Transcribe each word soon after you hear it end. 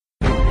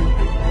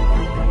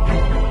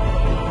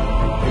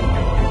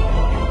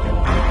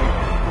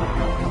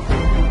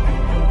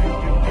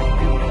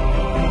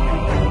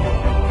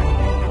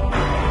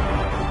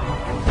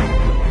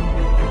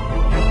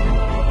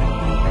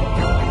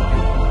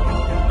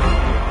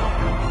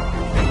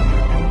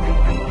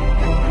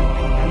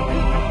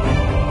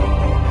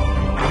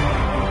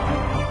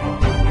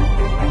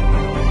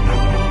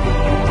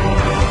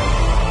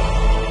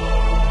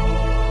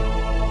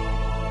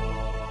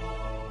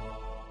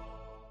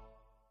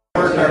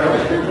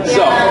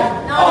So,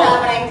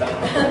 not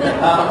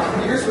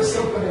happening. Yours was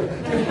so good.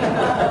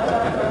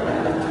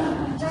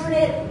 Darn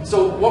it.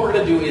 So what we're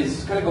going to do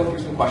is kind of go through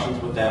some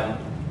questions with them,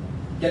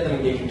 get them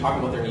engaged in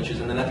talking about their niches,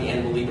 and then at the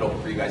end we'll leave it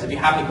open for you guys. If you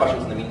have any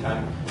questions in the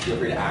meantime, feel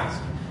free to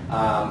ask.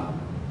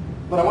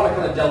 But I want to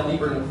kind of delve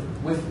deeper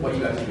with what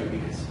you guys are doing,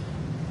 because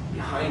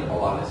behind a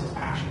lot of this is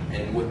passion.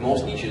 And with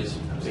most niches,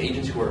 those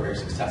agents who are very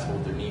successful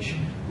with their niche,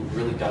 who've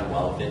really done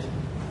well with it,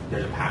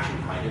 there's a passion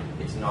behind it.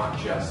 It's not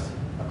just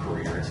a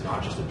career. It's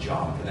not just a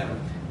job for them.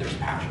 There's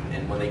passion.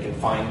 And when they can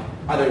find,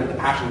 either the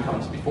passion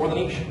comes before the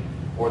niche,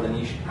 or the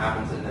niche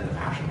happens and then the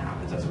passion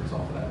happens as a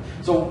result of that.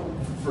 So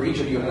for each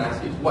of you, I'm going to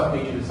ask you, what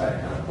made you decide to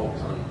kind of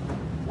focus on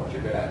what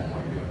you're good at and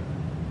what you're doing?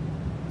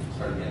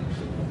 Start again.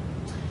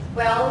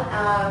 Well,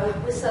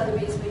 with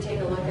Sotheby's, we take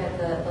a look at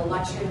the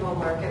luxury home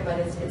market, but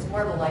it's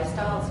more of a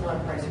lifestyle. It's not a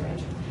price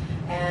range.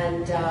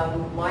 And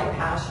my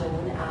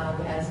passion,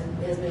 as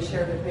has been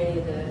shared with many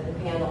of the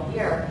panel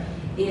here,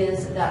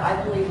 is that I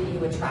believe that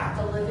you attract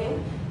a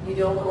living. You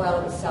don't go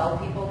out and sell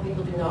people.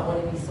 People do not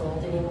want to be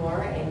sold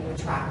anymore, and you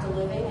attract a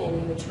living,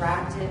 and you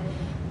attract it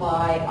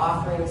by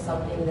offering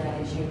something that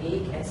is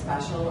unique and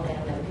special,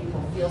 and that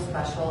people feel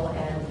special,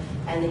 and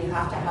that you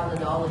have to have the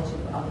knowledge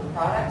of the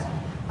product.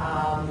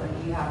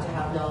 You have to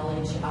have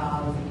knowledge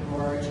of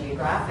your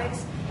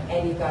geographics,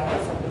 and you've got to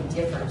have something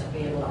different to be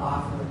able to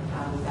offer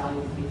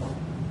value to people.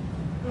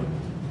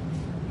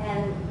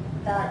 And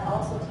that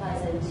also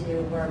ties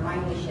into where my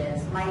niche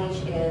is. My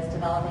niche is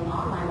developing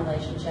online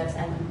relationships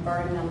and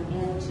converting them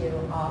into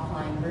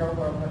offline,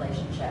 real-world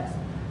relationships.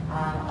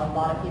 A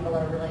lot of people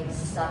are really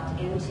sucked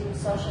into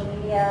social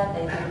media.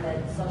 They think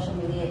that social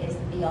media is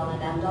the be-all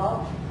and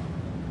end-all.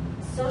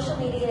 Social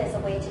media is a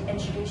way to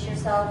introduce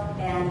yourself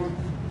and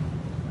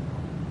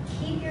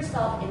keep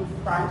yourself in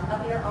front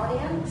of your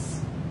audience,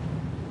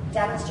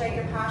 demonstrate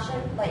your passion,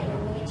 but you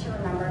need to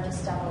remember to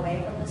step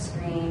away from the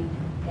screen,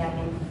 get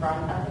in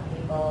front of the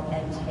people,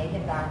 and take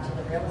it back to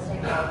the real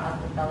estate world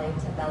of the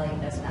belly-to-belly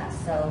business.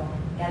 So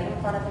getting in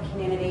front of the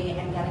community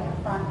and getting in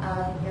front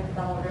of your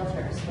fellow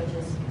realtors, which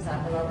is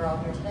exactly why we're all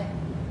here today.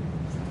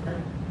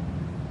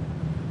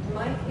 In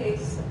my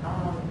case,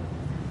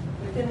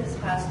 within this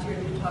past year,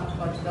 you talked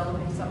about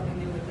developing something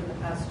new within the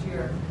past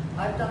year.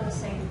 I've done the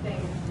same thing.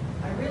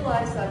 I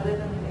realize I live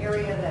in an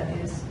area that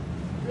is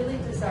really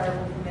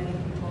desirable for many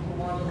people who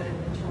want to live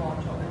in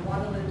Toronto and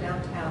want to live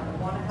downtown and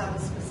want to have a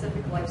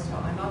specific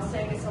lifestyle. I'm not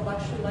saying it's a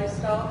luxury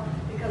lifestyle,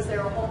 because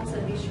there are homes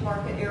in niche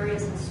market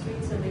areas and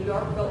streets in the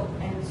Yorkstyle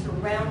and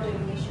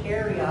surrounding niche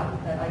area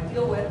that I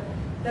deal with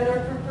that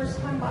are for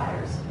first-time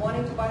buyers,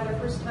 wanting to buy their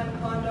first-time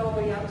condo,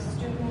 a young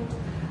student,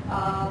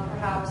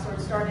 perhaps, or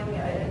starting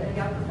a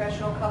young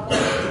professional couple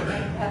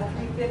and have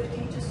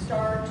 $350 to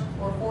start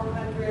or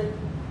 $400,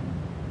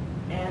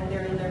 and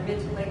they're in their mid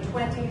to late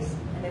 20s,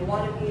 and they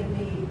want to be in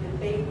the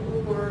big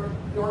Uber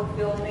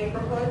Yorkville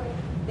neighborhood.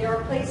 There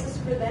are places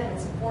for them.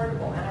 It's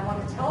affordable, and I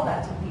want to tell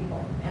that to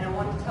people. And I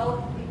want to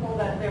tell people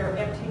that there are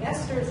empty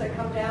nesters that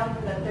come down,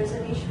 that there's a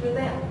niche for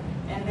them.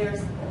 And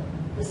there's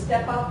the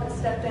step up and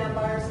step down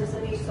buyers, there's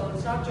a niche. So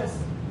it's not just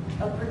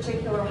a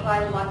particular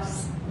high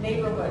lux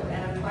neighborhood.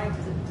 And I'm trying to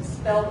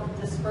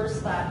disperse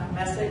that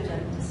message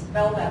and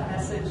dispel that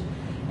message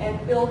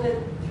and build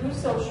it through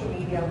social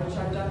media, which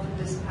I've done for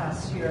this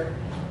past year,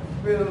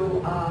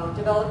 through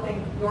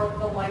developing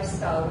Yorkville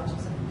Lifestyle, which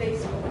is a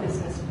Facebook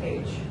business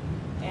page.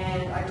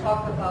 And I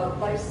talk about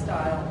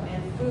lifestyle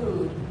and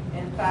food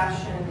and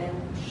fashion and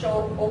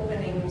show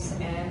openings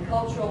and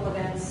cultural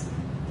events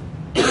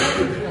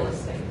and real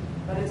estate.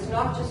 But it's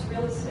not just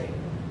real estate.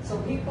 So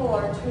people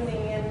are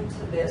tuning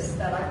into this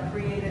that I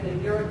created a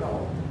year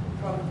ago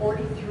from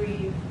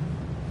 43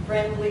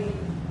 friendly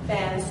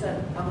fans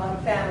that among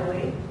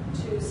family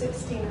to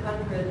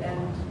 1,600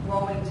 and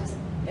growing to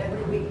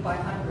every week by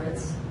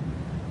hundreds,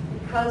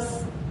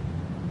 because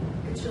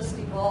it's just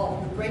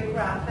evolved. With great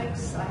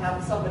graphics. I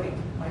have somebody,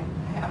 I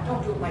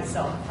don't do it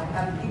myself. I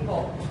have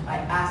people, I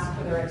ask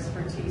for their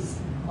expertise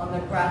on the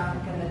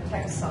graphic and the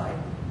tech side.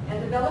 And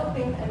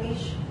developing a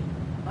niche,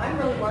 I'm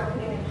really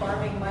marketing and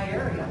farming my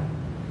area.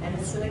 And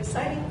it's an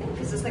exciting thing,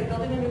 because it's like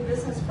building a new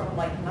business from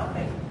like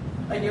nothing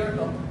a year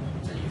ago.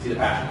 So you can see the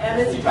passion.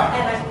 And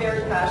I'm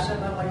very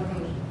passionate. I like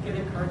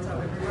giving cards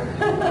out everywhere.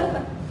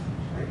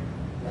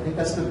 I think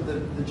that's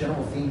the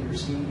general theme you're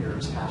seeing here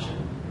is passion.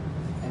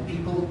 And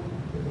people,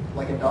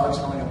 like a dog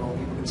smelling a bone,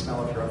 people can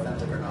smell if you're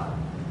authentic or not.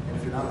 And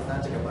if you're not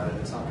authentic about it,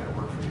 it's not going to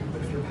work for you.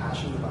 But if you're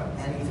passionate about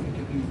anything, it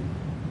could be,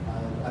 I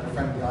have a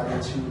friend in the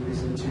audience who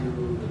is into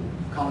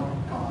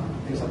Comic-Con,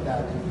 things like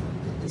that. And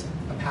it's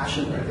a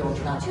passion that they'll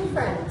attract. Two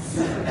friends.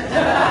 Two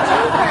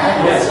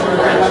Yes,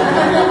 friends.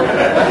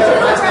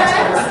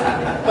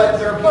 But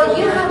there are people Well,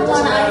 you have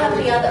one, I have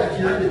the other. If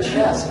you're into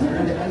chess, if you're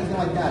into anything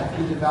like that, if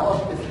you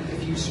develop,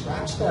 if you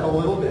scratch that a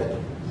little bit,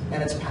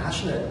 and it's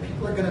passionate,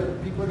 people are gonna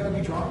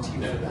be drawn to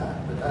you for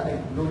that. But I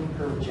really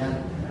concur with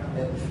Jen.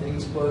 At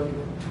Facebook,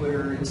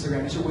 Twitter,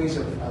 Instagram, these are ways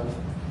of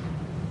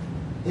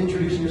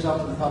introducing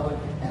yourself to the public,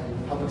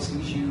 and the public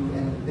sees you,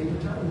 and they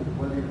determine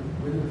whether you're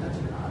really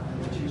authentic or not,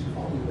 and they choose to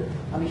follow you. But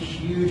I'm a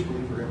huge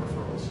believer in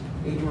referrals.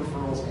 agent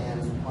referrals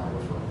and client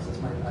referrals. That's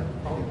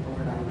probably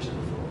over 90%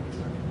 referral because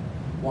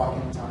of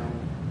walk-in time.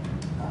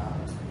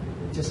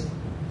 Just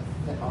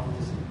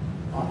authenticity.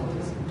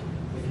 Authenticity.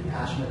 If you're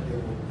passionate, they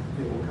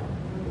will come.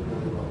 They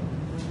really will.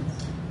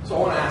 So I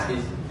want to ask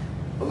is,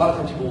 a lot of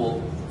times people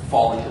will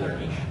fall into their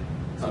niche.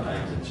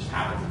 Sometimes it just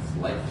happens. It's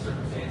life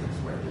circumstances,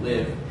 where you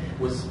live.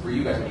 Was for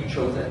you guys when you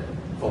chose that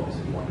focus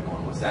that you wanted to go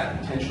on? Was that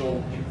intentional?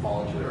 Did you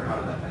fall into it, or how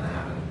did that kind of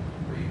happen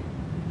for you?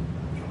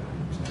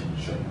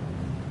 Sure.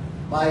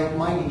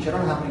 My niche, I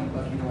don't know how many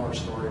of you know our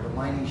story, but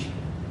my niche,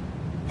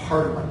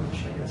 part of my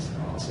niche, I guess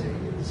I'll say,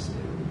 is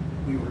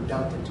we were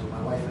dumped into it.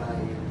 My wife and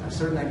I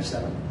started in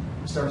 97,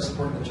 started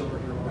supporting the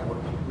children here when I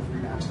worked with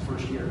REMAX the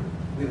first year.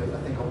 We have a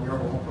thing called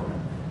Miracle Home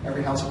Program.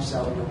 Every house we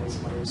sell, we donate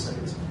some money to the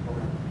Seconds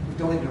program. We've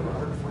donated over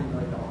 $140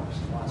 million in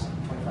the last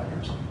 25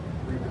 years.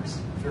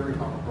 REMAX, very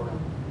powerful program.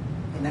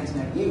 In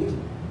 1998,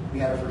 we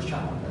had our first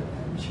child,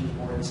 and she was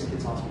born in the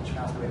Kids Hospital. She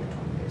passed away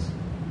after 20 days.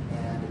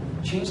 And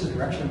it changed the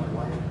direction of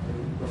my life.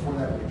 Before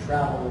that, we had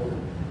traveled,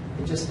 and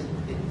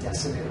it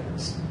decimated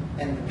us.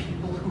 And the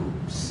people who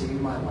saved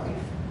my life,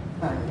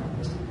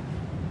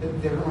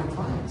 they were my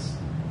clients.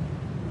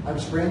 I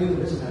was brand new in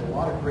the business, I had a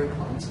lot of great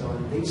clients though,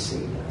 and they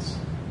saved us.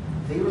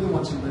 They were the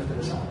ones who lifted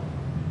us up.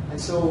 And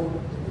so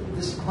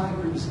this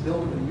client group is built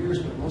over the years,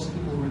 but most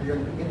people who were there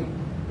in the beginning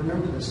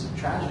remember this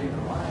tragedy in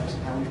their lives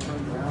and how we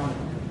turned around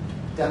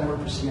and done work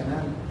for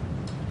CNN.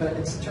 But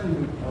it's turned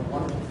into a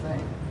wonderful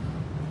thing.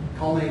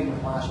 Culminating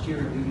with last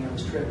year, leading on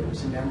this trip, it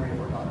was in memory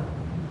of our daughter.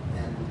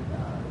 And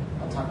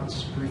I'll talk about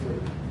this briefly.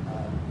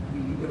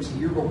 It was a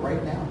year ago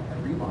right now at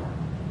Rebar.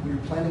 We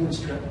were planning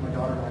this trip, my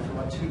daughter and I, for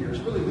about 2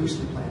 years, really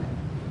loosely planning.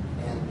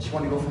 And she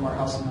wanted to go from our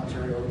house in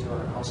Ontario to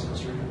our house in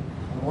Costa Rica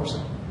on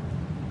Warsaw.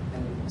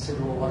 And I said,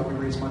 well, why don't we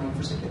raise money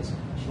for sick kids?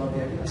 She loved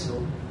the idea. So,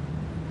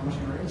 how much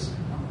do we raise?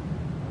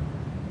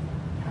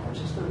 How much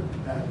is there?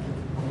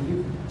 What do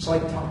we do? So I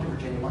talked to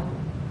Virginia Martin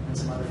and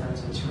some other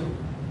friends in this room.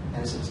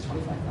 And I said, it's $25,000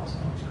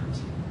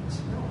 crazy. I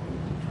said, no,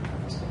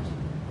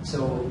 $25,000.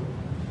 So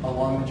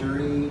along the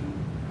journey,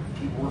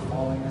 people were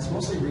following us,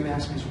 mostly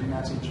REMAX, because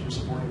REMAX agents were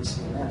supporting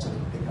CNN, so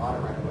they got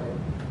it right away.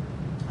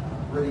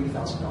 We're at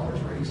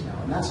 $80,000 raised now,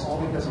 and that's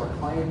all because of our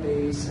client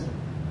base and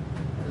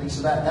everything.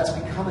 So that's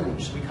become a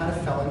niche. So we kind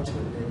of fell into it.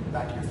 And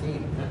back to your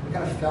theme, we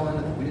kind of fell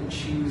into that. We didn't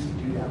choose to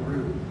do that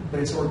route, but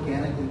it's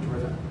organically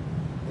driven.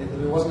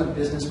 There wasn't a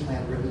business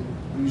plan written.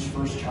 Lose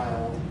first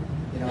child,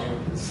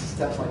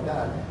 steps like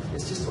that.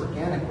 It's just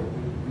organically.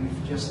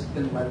 We've just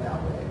been led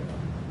that way.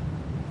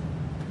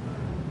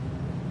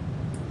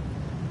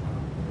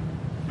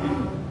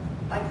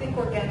 I think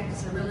organic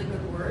is a really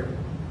good word.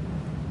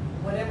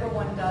 Whatever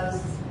one does,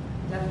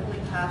 definitely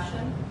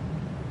passion.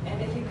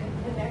 And if you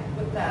can connect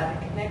with that,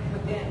 and connect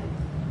within,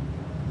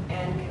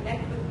 and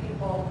connect with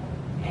people,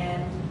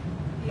 and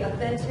be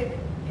authentic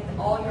in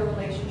all your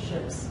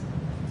relationships,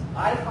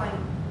 I find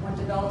one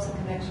develops a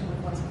connection with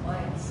one's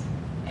clients.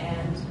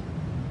 And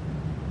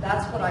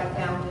that's what I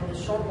found in the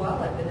short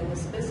while I've been in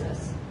this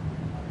business.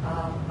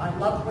 I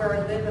love where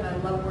I live and I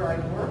love where I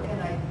work,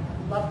 and I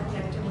love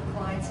connecting with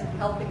clients and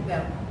helping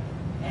them.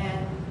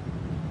 And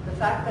the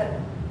fact that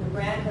the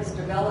brand has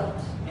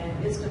developed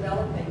and is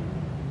developing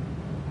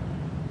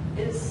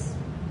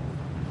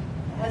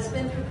has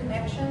been through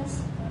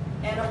connections.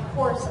 And of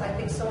course, I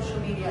think social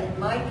media, in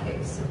my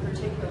case in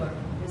particular,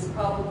 is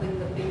probably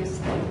the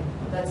biggest thing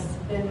that's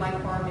been my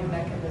farming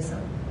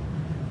mechanism.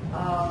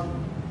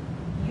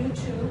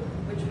 YouTube,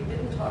 which we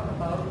didn't talk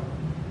about,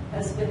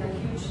 has been a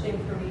huge thing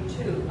for me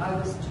too. I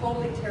was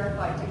totally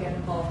terrified to get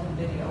involved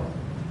in video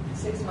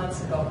 6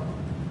 months ago.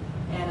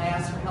 And I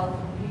asked for help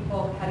from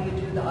people. How do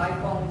you do the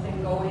iPhone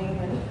thing going?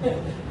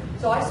 And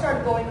so I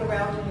started going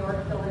around in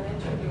Yorkstyle and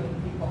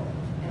interviewing people,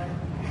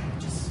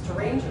 and just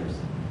strangers.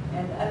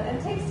 And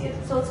it takes it.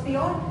 So it's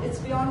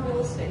beyond real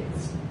estate.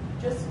 It's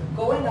just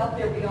going out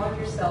there beyond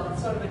yourself.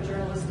 It's sort of a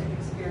journalistic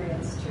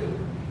experience too.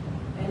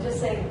 And just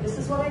saying, this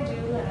is what I do,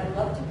 and I'd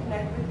love to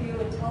connect with you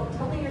and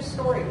tell me your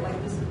story.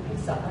 Like this would be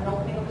an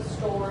opening of a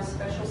store, a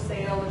special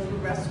sale, a new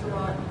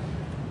restaurant,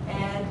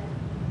 and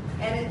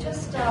it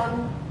just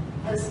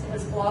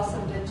has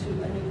blossomed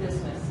into a new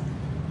business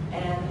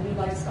and a new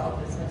lifestyle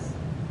business.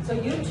 So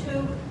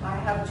YouTube, I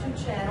have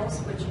 2 channels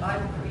which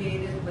I've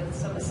created with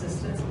some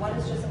assistance. One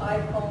is just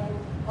iPhone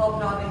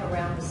hobnobbing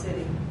around the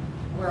city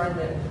where I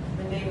live,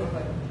 the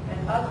neighborhood. And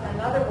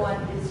another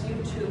one is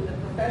YouTube, the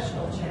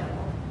professional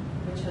channel,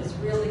 which has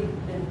really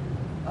been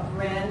a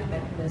brand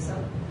mechanism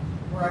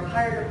where I've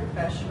hired a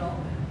professional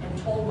and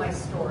told my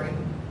story,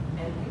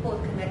 and people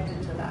have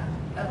connected to that,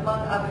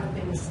 among other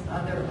things,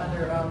 other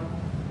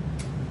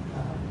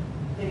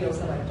videos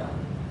that I've done.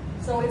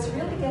 So it's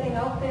really getting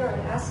out there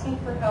and asking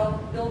for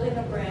help, building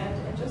a brand,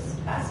 and just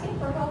asking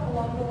for help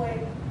along the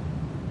way.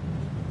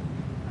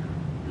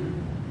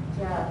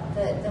 Yeah,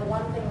 the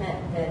one thing that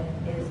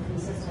is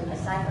consistent,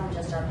 aside from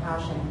just our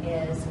passion,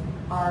 is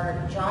our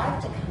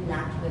drive to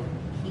connect with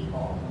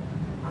people.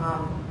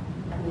 I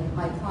mean,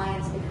 my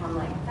clients become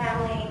like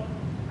family.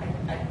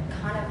 I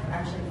kind of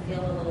actually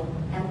feel a little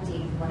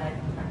empty when I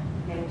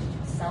managed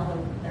to sell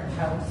them their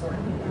house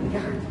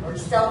or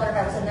sell their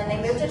house, and then they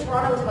moved to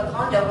Toronto to a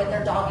condo with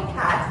their dog and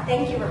cats.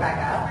 Thank you,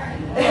 Rebecca.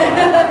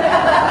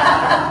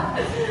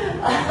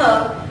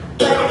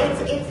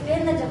 But it's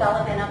been the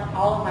development of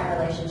all of my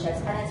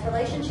relationships, and it's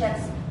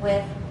relationships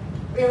with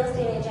real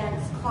estate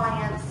agents,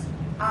 clients,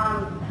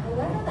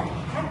 whoever the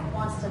heck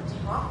wants to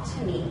talk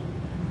to me.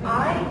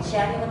 I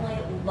genuinely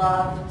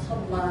love to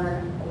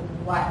learn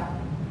what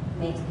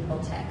makes people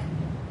tick.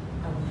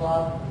 I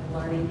love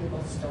learning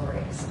people's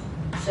stories.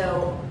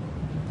 So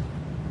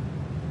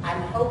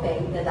I'm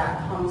hoping that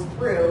that comes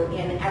through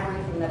in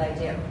everything that I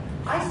do.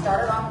 I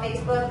started on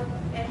Facebook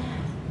and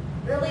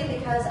really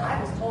because I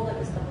was told it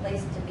was the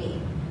place to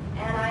be.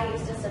 And I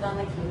used to sit on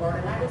the keyboard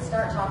and I would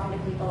start talking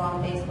to people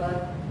on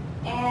Facebook,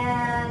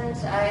 and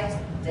I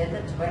did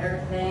the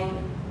Twitter thing,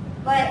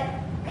 but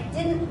I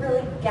didn't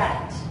really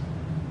get it.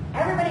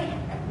 Everybody,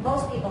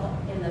 most people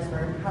in this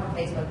room have a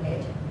Facebook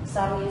page.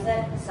 Some use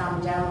it,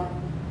 some don't.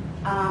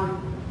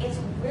 It's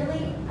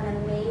really an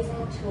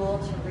amazing tool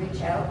to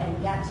reach out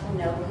and get to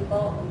know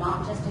people,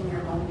 not just in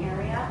your own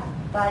area,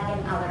 but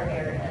in other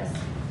areas.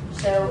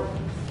 So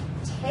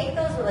take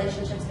those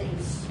relationships that you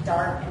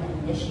start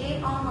and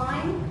initiate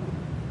online,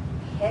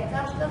 pick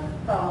up the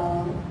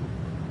phone,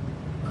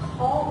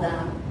 call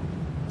them,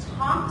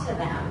 talk to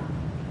them,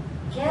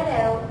 get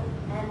out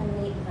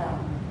and meet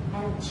them,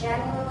 and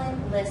genuinely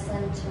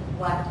listen to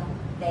what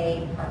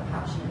they are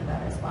passionate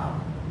about as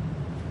well.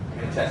 I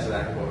can attest to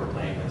that when we're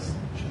playing this.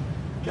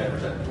 Jennifer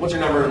said, what's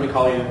your number? Let me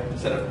call you.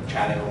 Instead of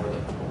chatting over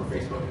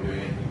Facebook and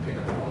doing it, you pick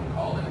up the phone and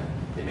call, and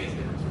it makes a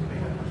difference when you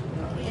make that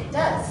person. It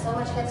does. So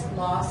much gets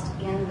lost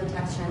in the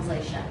text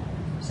translation.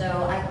 So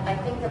I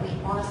think that we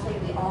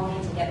all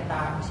need to get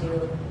back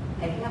to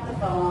picking up the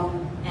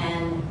phone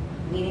and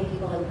meeting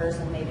people in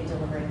person, maybe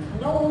delivering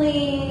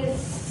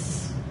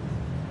cannolis.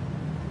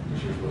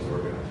 You're supposed to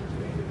organize it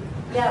today.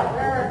 Yeah,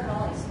 where are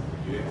cannolis?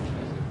 You didn't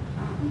organize it.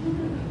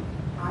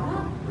 I'm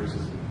not. Bruce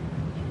is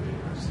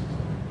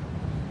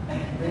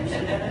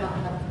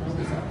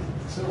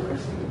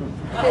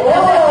Oh!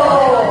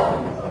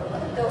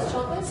 Those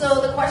chocolates? So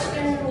the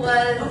question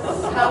was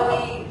how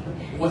we...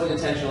 Was it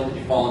intentional? Did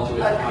you fall into it?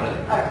 Okay. How did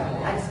it Okay.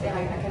 I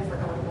kind of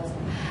forgot what it was.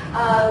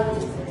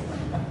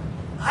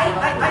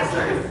 I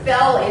sort of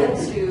fell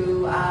into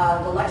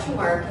the luxury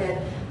market,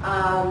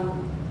 not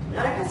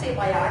going to say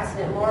by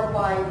accident, more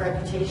by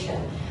reputation.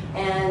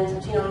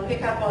 And, to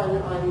pick up on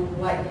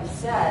what you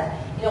said,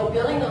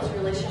 building those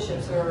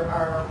relationships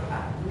are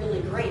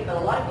really great, but a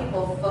lot of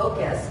people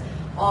focus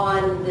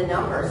on the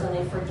numbers and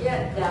they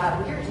forget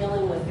that we are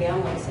dealing with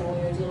families and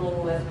we are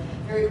dealing with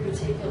very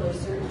particular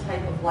certain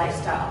type of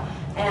lifestyle.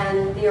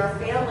 And they are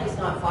families,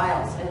 not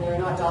files, and they're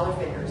not dollar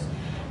figures.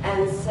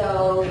 And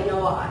so,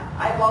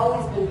 I've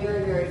always been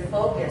very, very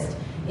focused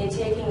in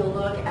taking a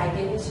look at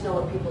getting to know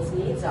what people's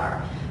needs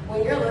are.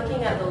 When you're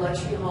looking at the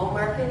luxury home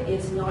market,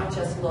 it's not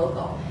just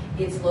local.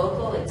 It's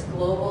local, it's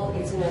global,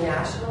 it's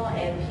international,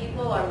 and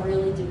people are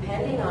really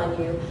depending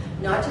on you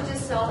not to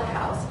just sell the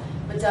house,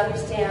 but to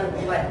understand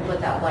what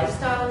that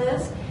lifestyle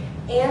is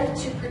and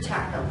to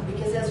protect them.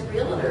 Because as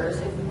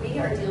realtors, if we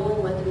are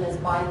dealing with them as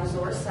buyers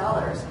or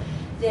sellers,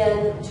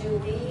 then do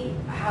we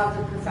have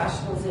the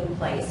professionals in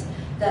place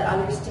that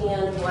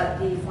understand what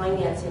the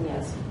financing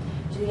is?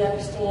 Do they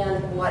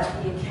understand what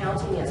the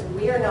accounting is?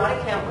 We are not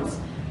accountants,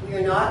 we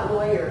are not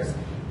lawyers,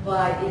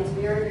 but it's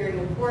very, very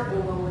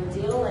important when we're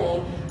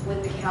dealing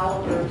with the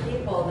caliber of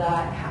people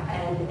that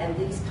and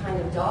these kind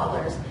of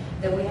dollars,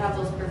 that we have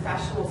those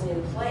professionals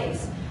in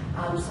place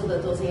so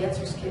that those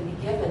answers can be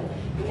given.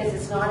 Because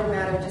it's not a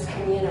matter of just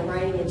coming in and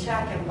writing a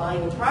check and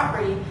buying a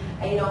property,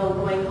 and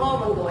going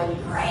home and going,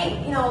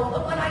 great,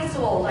 look what I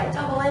sold, I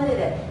double-ended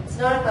it. It's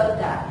not about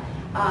that.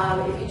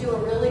 If you do a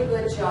really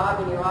good job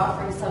and you're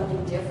offering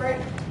something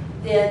different,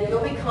 then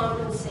you'll be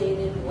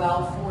compensated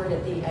well for it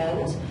at the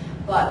end.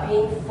 But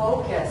being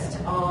focused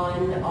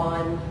on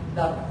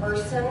the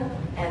person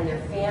and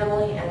their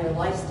family and their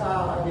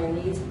lifestyle and their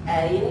needs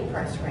at any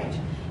price range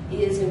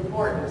is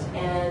important.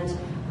 And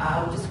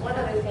just one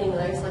other thing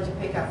that I just like to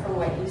pick up from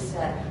what you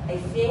said, I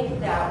think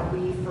that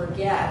we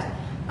forget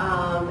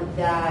I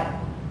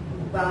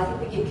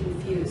think we get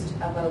confused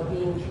about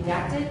being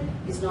connected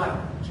is not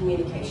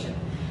communication.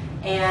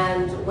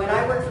 And when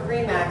I worked for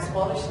Remax,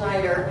 Walter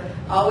Schneider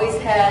always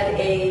had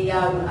a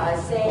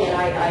saying, and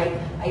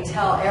I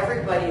tell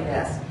everybody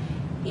this: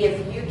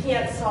 if you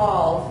can't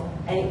solve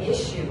an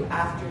issue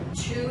after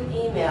 2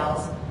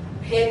 emails,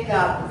 pick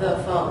up the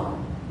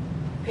phone.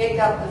 Pick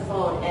up the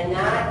phone. And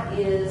that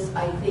is,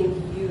 I think,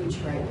 huge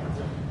right now,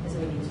 is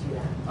we need to do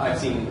that. I've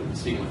seen,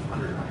 speaking with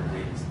 100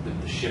 leads,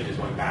 the shift is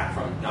going back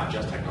from not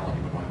just technology,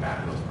 but going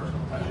back to those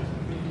personal touches and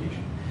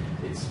communication.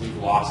 We've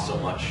lost so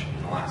much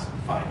in the last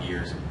 5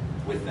 years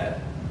with that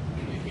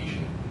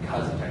communication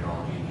because of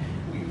technology.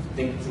 We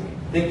think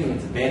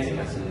it's advancing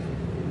us,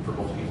 and for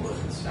most people,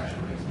 it's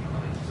actually makes me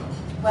money. So.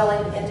 Well,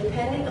 and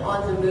depending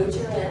on the mood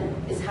you're in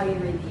is how you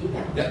read the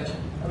email. Yeah,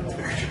 that's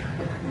very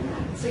true.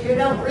 So you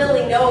don't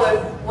really know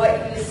if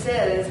what you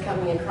said is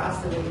coming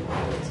across the way you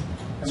want it.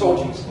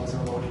 Emojis, lots of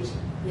emojis.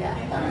 Yeah.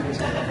 Happy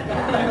face emoji.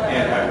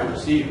 And I will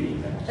receive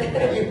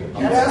emails.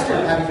 You asked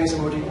her happy face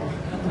emoji.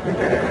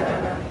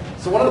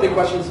 So one of the big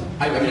questions,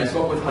 I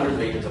spoke with hundreds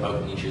of agents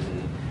about niches,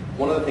 and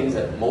one of the things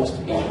that most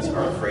agents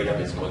are afraid of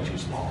is going too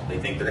small. They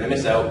think they're going to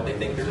miss out. They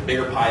think there's a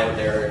bigger pie out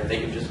there, and they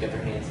can just get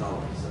their hands on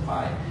a piece of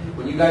pie.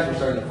 When you guys were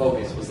starting to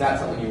focus, was that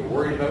something you were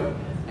worried about?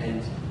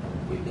 And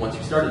once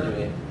you started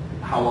doing it,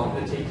 how long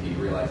did it take till you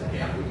realize,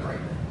 okay, I'm doing the right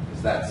thing?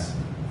 Because that's,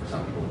 for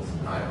some people, it's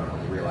not everyone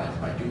only realize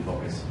if I do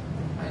focus,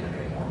 I end up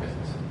getting more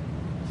business.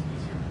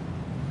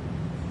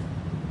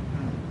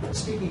 It's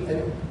easier. Speaking,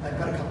 I've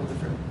got a couple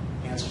different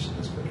answers to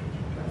this, but I'm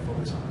trying to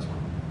focus on this one.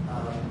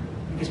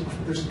 Because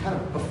there's kind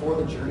of before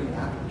the journey and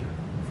after the journey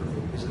for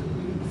me. Because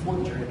even before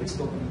the journey, I could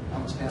still be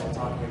on this panel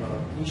talking about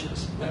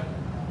niches. Yeah.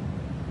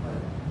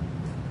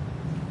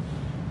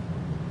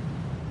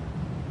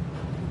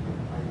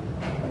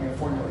 I'm going to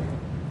formulate.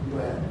 Go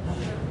ahead.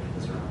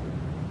 That's right.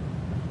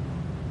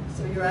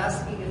 So you're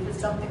asking if it's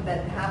something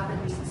that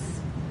happens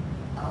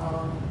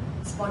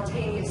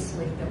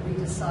spontaneously, that we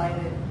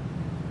decided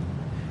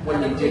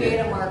When how to you did create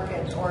it- a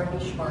market or a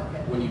niche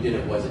market. When you did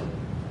it, was it,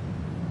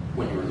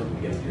 when you were looking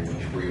to get into your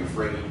niche, were you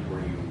afraid? Were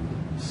you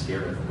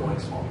scared of going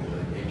small?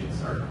 Because the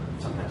agents are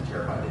sometimes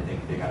terrified. They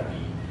think they got to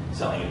be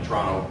selling in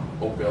Toronto,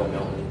 Oakville,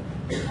 Milton,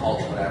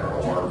 Halton, whatever,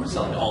 or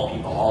selling to all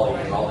people, all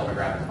ages, all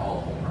demographics,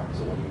 all home runs.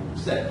 So when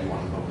you said you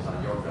wanted to focus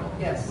on Yorkville,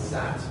 Yes. was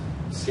that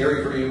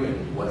scary for you,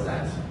 and was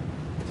that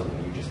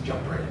something you just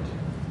jumped right into?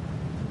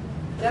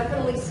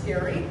 Definitely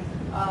scary,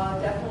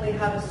 definitely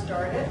how to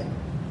start it,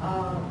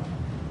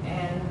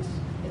 and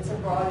it's a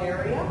broad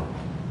area,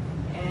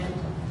 and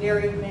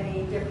very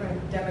many different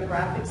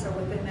demographics are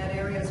within that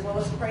area, as well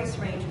as price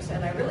ranges,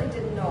 and I really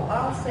didn't know.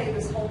 I'll say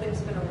this whole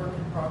thing's been a work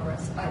in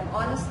progress. I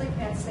honestly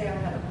can't say I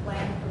had a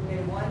plan from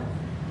day one.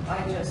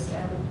 I just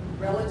am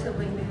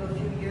relatively new, a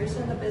few years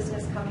in the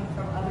business, coming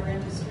from other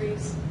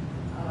industries,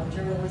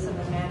 journalism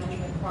and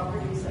management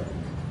properties that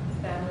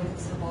family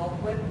is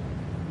involved with.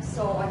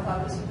 So I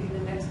thought this would be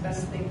the next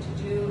best thing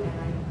to do, and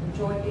I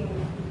enjoy being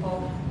with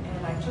people.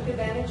 And I took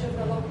advantage of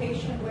the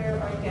location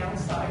where I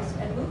downsized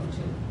and moved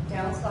to.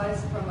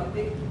 Downsized from a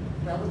big,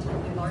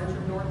 relatively larger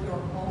North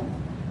York home,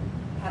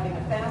 having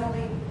a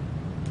family,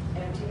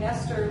 empty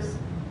nesters,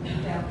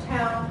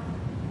 downtown.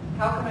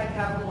 How can I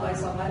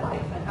capitalize on my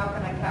life, and how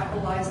can I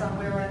capitalize on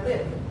where I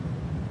live?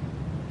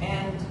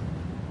 And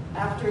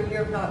after a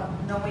year of not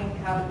knowing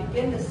how to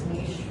begin this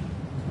niche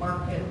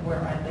market where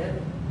I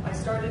live, I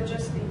started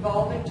just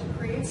evolving to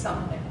create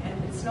something.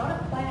 And it's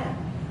not a plan.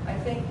 I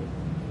think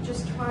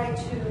just try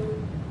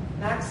to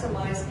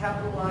maximize,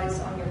 capitalize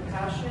on your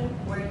passion,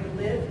 where you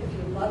live. If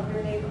you love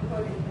your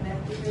neighborhood and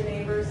connect with your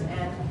neighbors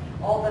and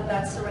all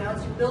that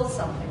surrounds you, build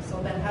something.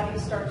 So then how do you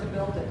start to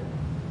build it?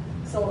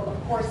 So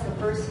of course the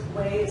first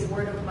way is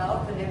word of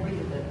mouth, and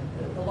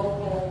the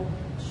local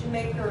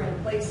shoemaker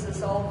and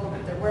places all over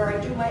there where I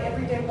do my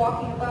everyday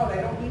walking about.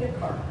 I don't need a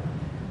car.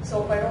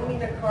 So if I don't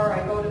need a car, I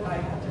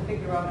have to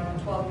figure out, I'm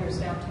 12 years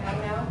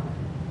downtown now.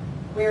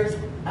 Whereas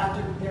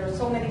after there are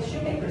so many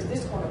shoemakers,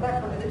 this corner,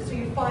 that corner, so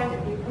you find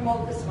it, you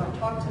promote this one,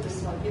 talk to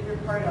this one, give your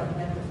card out, and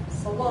then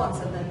salons,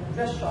 and then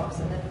dress shops,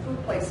 and then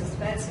food places,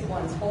 fancy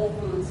ones, Whole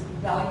Foods,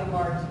 Value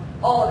Mart,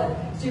 all of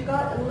it. So you've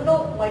got a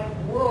little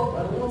world,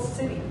 a little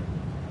city,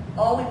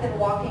 all within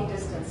walking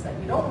distance that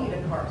you don't need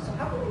a car. So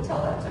how can we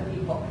tell that to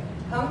people?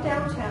 Come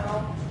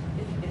downtown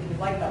if you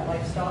like that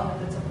lifestyle,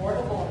 and if it's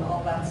affordable and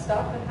all that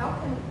stuff, and how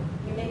can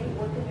you make it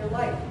work in your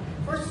life?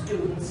 For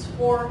students,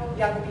 for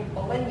young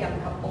people and young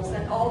couples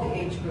and all the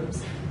age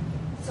groups.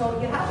 So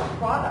you have a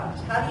product.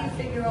 How do you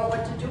figure out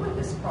what to do with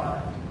this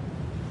product?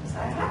 So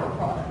I have a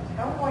product.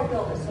 How do I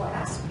build it? So I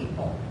asked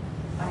people.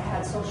 I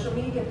had social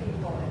media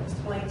people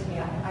explain to me.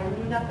 I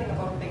knew nothing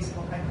about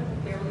Facebook. I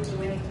couldn't barely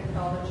do any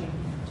technology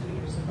 2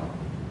 years ago.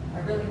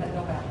 I really had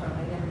no background.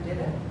 I never did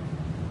it.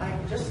 I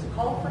just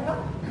called for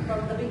help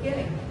from the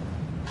beginning.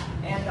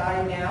 And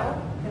I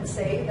now can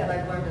say that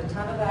I've learned a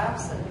ton of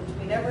apps, and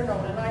between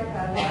Evernote and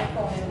iPad and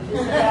iPhone and this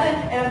and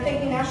that, and I'm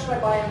thinking, now should I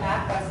buy a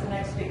Mac? That's the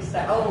next big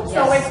step. Oh, So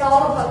yes. it's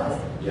all about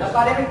this. Yes.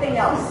 About everything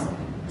else.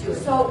 Do it.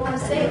 So I'm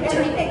saying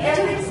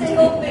every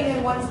single thing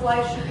in one's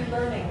life should be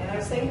learning. And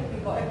I'm saying to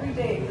people, every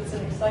day, if it's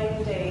an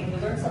exciting day, and you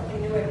learn something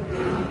new every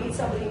day, you meet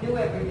somebody new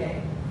every day,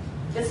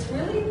 it's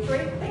really a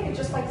great thing. It's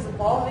just like it's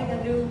evolving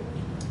a new,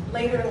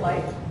 later in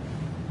life,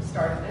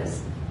 start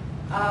this.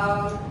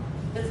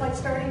 It's like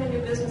starting a new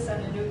business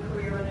and a new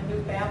career and a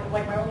new family,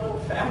 like my own little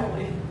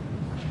family.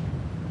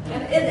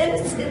 And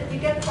you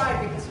get pride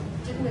because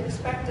you didn't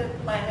expect it,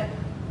 plan it,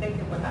 think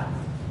it would happen.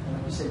 And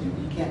like you said, you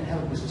can't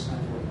have a business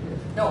plan for what you did.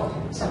 No.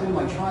 Some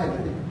people might try,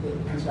 but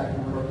it comes back to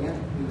the word organic.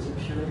 It was a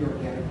purely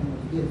organic thing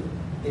that you did.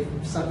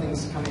 If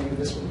something's coming into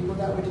this way, you go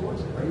that way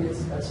towards it, right?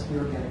 That's the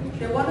organic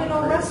nature. They want to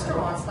know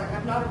restaurants. Like,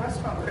 I'm not a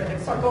restaurant critic,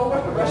 so I go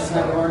with the That's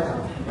not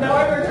restaurant. our No,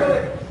 I never do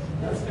it.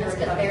 That's because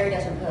Barry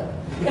doesn't cook.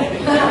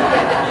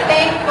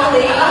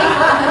 Thankfully.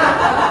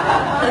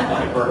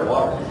 Like burnt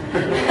water.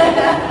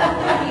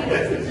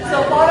 So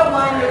bottom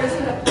line, there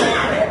isn't a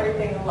plan for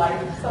everything in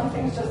life. Some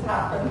things just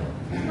happen.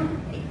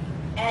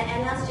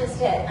 And that's just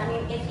it. I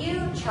mean, if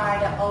you try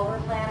to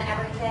overplan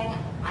everything,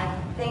 I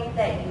think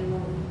that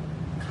you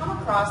come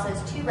across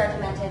as too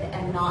regimented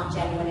and not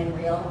genuine and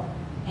real,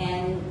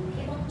 and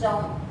people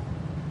don't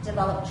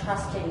develop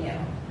trust in you.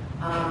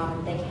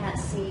 They can't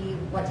see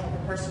what type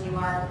of person you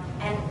are.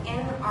 And in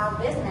our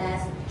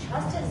business,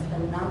 trust is the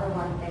number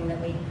one thing that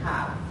we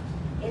have.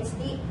 It's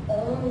the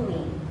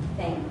only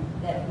thing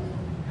that we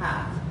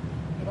have.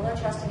 People are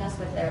trusting us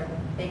with their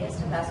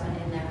biggest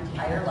investment in their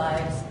entire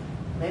lives,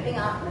 moving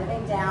up,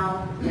 moving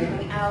down,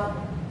 moving out,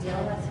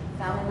 dealing with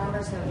family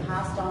members who have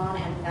passed on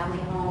and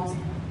family homes.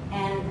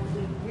 And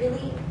we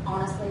really,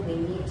 honestly, we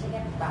need to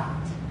get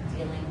back to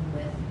dealing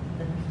with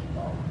the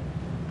people.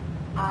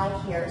 I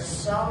hear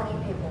so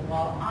many people,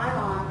 well, I'm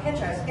on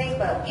Pinterest,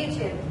 Facebook,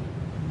 YouTube,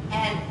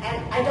 and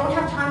I don't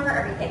have time for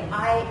everything.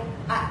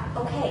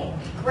 Okay,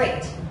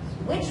 great.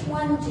 Which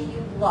one do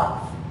you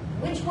love?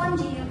 Which one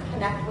do you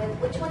connect with?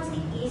 Which one's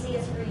the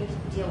easiest for you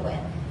to deal with?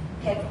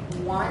 Pick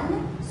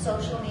one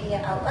social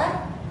media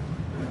outlet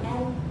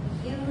and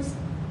use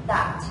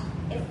that.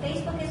 If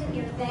Facebook isn't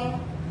your thing,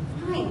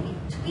 fine,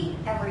 tweet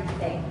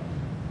everything.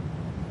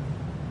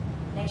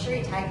 Make sure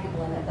you tag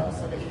people in it though,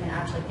 so that you can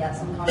actually get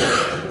some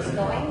conversations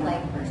going,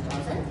 like Bruce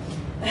Johnson.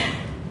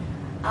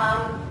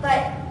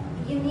 But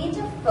you need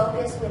to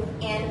focus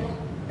within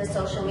the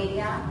social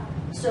media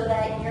so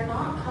that you're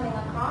not coming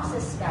across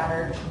as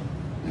scattered,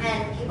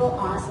 and people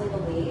honestly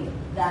believe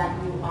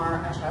that you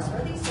are a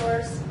trustworthy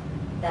source,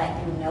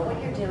 that you know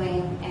what you're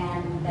doing,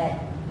 and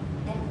that,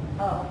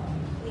 oh,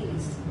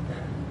 please,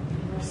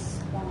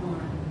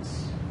 respond.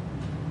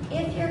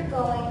 If you're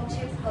going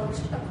to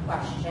post a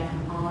question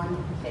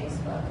on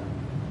Facebook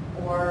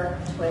or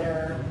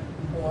Twitter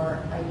or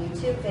a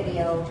YouTube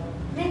video,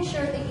 make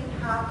sure that you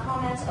have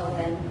comments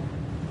open.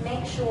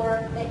 Make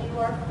sure that you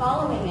are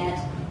following it,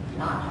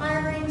 not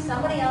hiring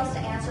somebody else to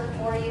answer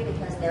for you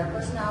because their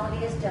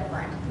personality is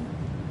different.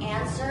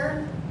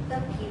 Answer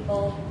the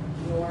people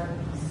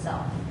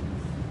yourself.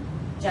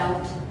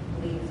 Don't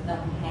leave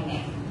them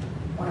hanging.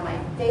 One of my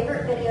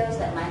favorite videos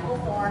that Michael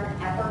Thorne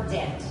ever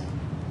did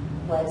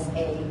was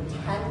a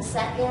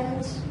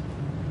 10-second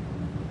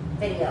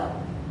video.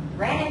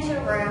 Ran into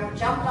a room,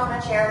 jumped on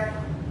a chair,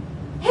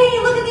 hey,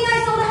 look at me,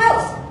 I sold a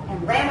house,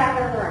 and ran back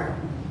out of the room.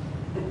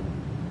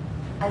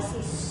 I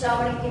see so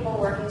many people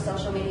working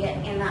social media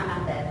in that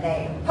method.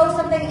 They post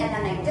something and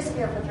then they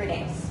disappear for 3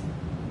 days.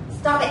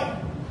 Stop it.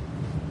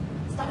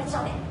 Stop it,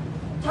 stop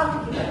it.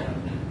 Talk to people.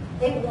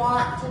 They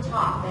want to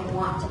talk. They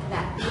want to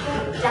connect.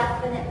 People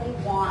definitely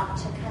want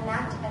to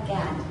connect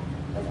again.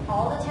 With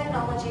all the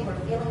technology, we're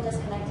feeling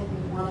disconnected.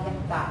 We want to get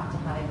back to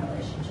having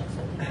relationships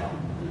with people.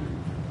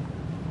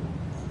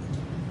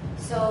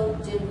 So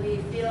did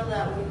we feel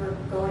that we were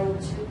going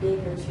too big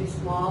or too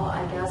small,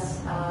 I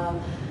guess?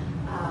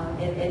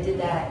 And did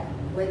that,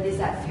 is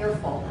that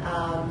fearful?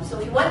 So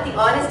if you want the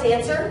honest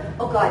answer,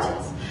 oh God,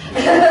 yes.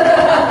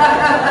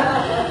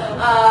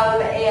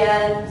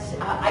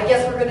 And I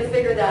guess we're going to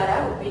figure that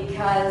out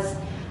because,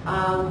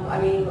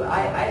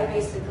 I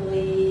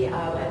basically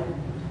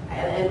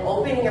am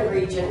opening a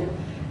region,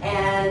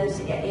 and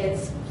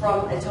it's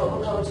from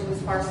Etobicoke to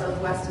as far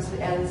southwest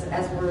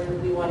as where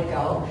we want to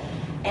go.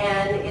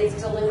 And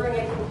it's delivering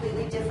a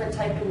completely different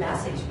type of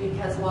message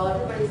because while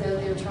everybody's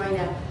out there trying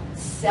to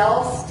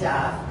sell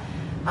stuff,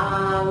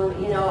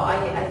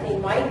 I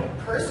think my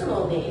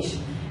personal niche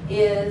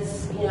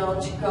is,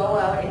 to go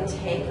out and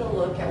take a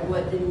look at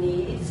what the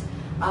needs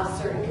of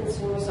certain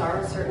consumers are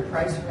in a certain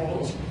price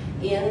range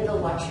in the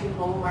luxury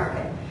home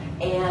market.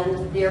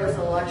 And there is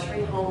a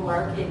luxury home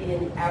market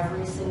in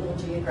every single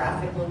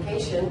geographic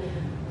location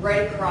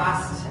right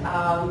across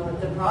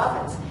the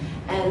province.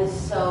 And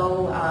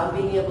so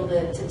being able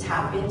to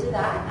tap into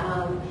that,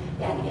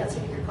 the answer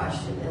to your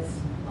question is,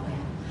 oh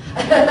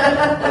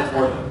yeah. But it's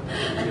worth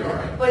it. You're all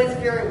right. But it's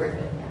very worth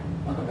it,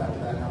 yeah. I'll come back to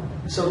that now.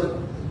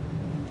 So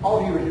all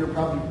of you are here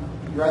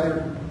you're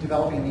either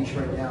developing a niche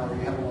right now or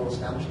you have a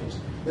well-established niche.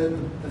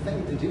 The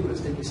thing to do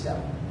is take a step.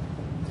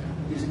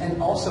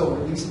 And also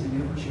release it to the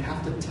universe. You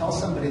have to tell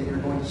somebody that you're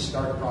going to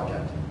start a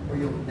project or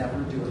you'll never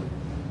do it.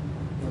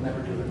 You'll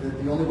never do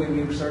it. The only way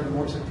we ever started the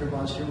motorcycle trip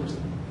last year was to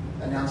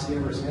announce to the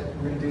universe, we're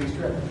going to do this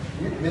trip.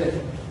 And you're committed.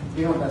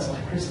 You know what that's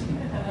like, Christine.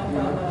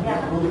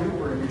 Yeah. We'll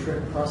Cooper and your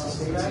trip across the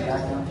states and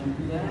back down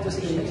through. Just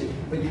amazing.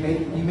 But you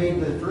made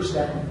the first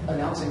step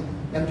announcing,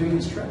 I'm doing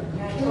this trip.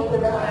 Yeah, I told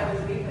them when I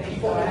was leaving.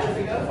 People have to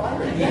figure out fire.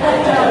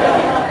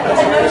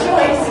 That's no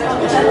choice.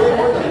 It's really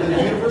important.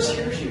 The universe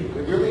hears you.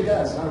 It really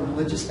does. It's not a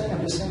religious thing.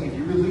 I'm just saying, if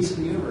you release it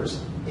to the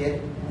universe,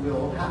 it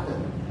will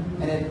happen.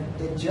 And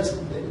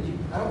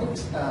I don't think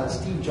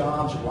Steve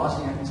Jobs or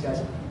Wozniak, these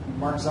guys,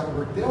 Mark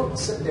Zuckerberg, they don't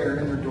sit there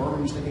in their dorm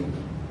rooms thinking,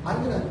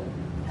 I'm going to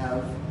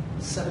have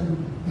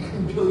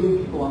 7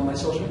 billion people on my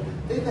social media.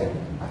 They think,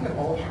 I'm going to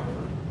all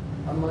Harvard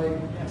on my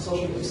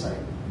social media site.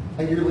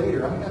 A year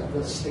later, I'm going to have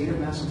the state of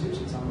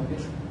Massachusetts on my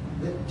business.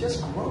 It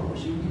just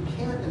grows. You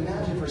can't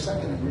imagine for a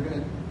second that you're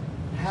going to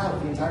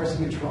have the entire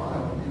city of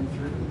Toronto in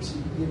 3 weeks.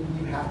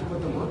 You have to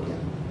put the work in.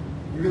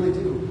 You really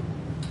do.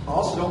 I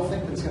also don't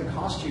think that it's going to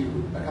cost you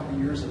a couple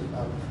of years of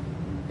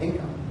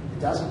income.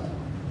 It doesn't.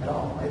 at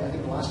all. I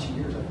think the last 2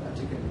 years I've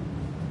taken,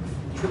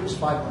 the trip was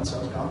 5 months, so I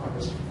was gone from my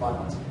business for 5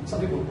 months. Some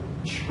people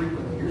shriek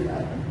when they hear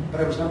that,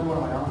 but I was number one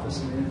in my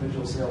office in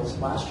individual sales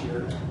last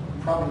year,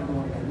 probably number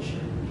one again this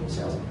year in individual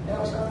sales, and I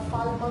was gone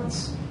 5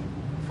 months.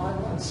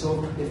 5 months.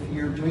 So if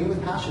you're doing it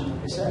with passion,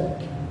 like I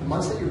said, the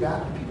months that you're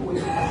back, people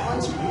waiting. My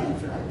clients are waiting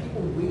for it. I have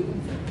people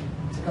waiting for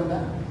it to come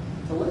back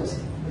to list.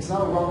 It's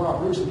not a raw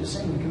Bruce. I'm just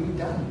saying you can be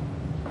done.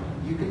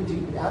 You can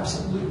do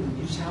absolutely.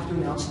 You just have to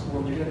announce to the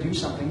world you're going to do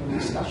something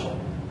really special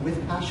with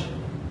passion.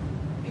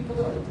 People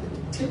do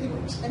it.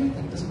 Tiddlywinks,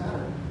 anything, it doesn't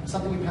matter.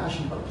 Something you're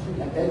passionate about.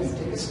 Please, I beg you,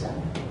 take a step.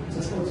 I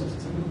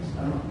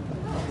don't know.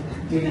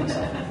 Dating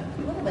myself.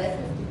 A little bit.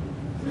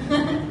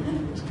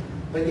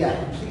 But yeah,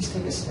 please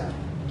take a step.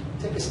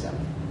 Take a step.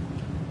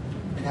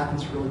 It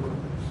happens really quickly.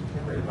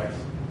 Great advice.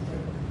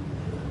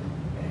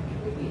 Can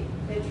we be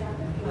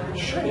mid-traffic?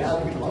 Sure,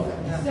 yeah, we love that.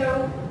 Yeah.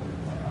 So,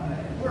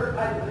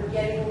 I'm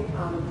getting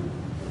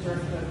the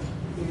drift of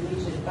your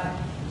niches, but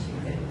two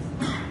things.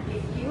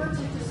 If you were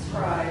to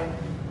describe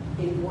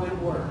in one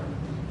word,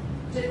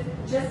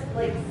 just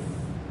like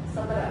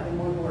sum it up in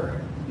one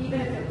word,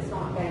 even if it was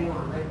not bang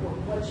on, like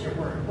what's your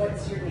word?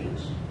 What's your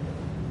niche?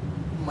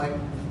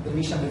 The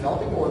niche I'm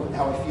developing, or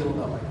how I feel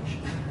about my niche?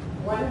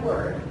 One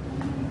word.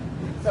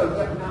 So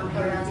not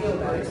how you feel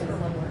about it, just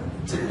one word.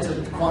 To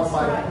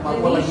quantify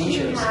what my The niche niche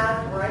you is.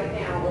 have right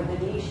now, or the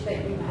niche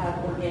that you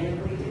have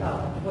organically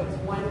developed, what's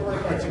one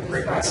word that you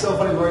describe? It's so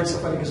funny, Lori, it's so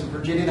funny, because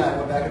Virginia and I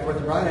went back and forth,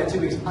 and Ryan and I too,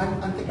 because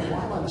I'm thinking,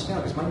 why am I on this now?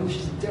 Because my niche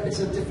is it's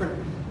a different,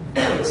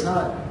 it's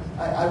not,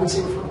 I would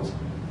say referrals.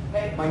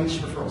 Okay. My niche is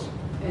referrals.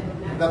 And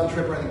Without the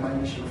trip or anything, my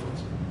niche is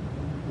referrals.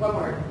 one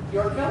word.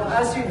 Yorkville?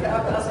 As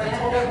I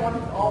told everyone,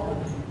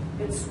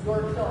 it's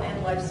Yorkville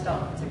and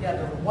lifestyle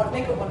together.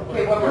 Make it one word.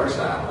 Okay, one word.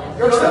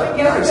 Yorkstyle.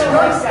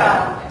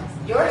 Yorkstyle.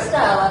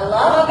 Yorkstyle, I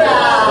love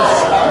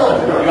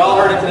that. You all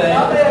heard it today.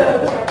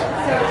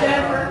 So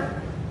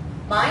Jennifer,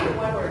 Mine?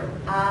 one word.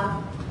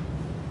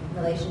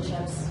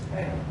 Relationships,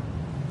 Okay.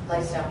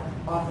 lifestyle.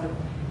 Awesome.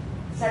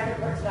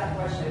 Second part to that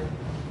question.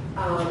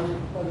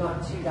 Well,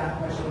 not to that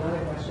question,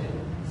 another question.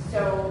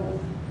 So,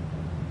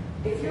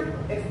 if you're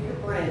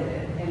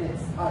branded, and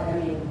it's, I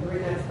mean, the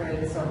reason it's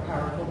branded is so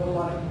powerful, but a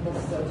lot of people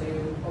still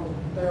do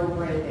their own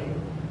branding.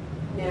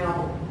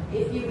 Now,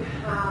 if you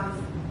have,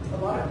 a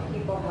lot of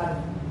people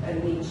have a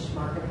niche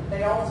market, but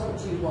they also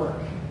do work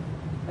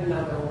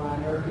another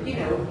one, or,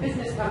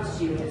 business comes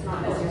to you, and it's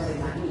not necessarily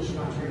that niche,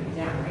 you're not turning it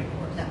down, right?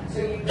 No. So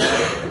you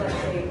create, let's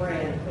say, a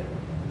brand, but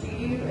do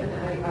you,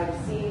 and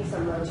I've seen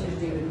some realtors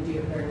do it and do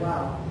it very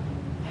well,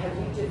 have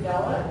you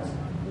developed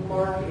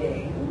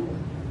marketing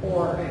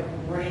or a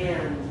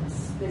brand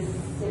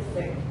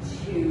specific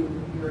to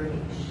your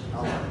niche?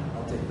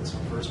 I'll take this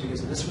one first,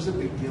 because this was a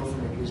big deal for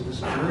me, because this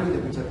journey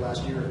that we took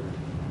last year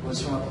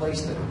was from a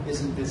place that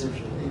isn't business.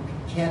 It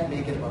can't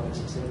make it about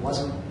business. It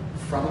wasn't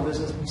from a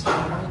business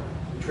standpoint.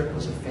 The trip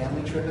was a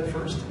family trip at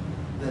first.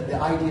 The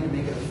idea to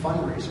make it a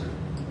fundraiser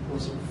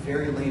was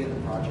very late in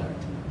the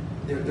project.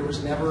 There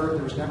was never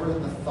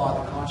the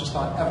thought, the conscious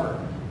thought ever,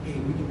 hey,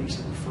 we can make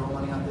some referral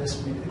money on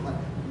this, maybe the client.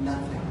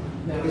 Nothing.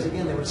 No. Because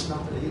again, they would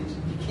smelt it.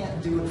 You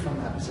can't do it from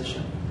that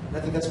position. And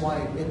I think that's why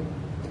it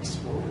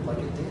exploded like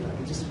it did.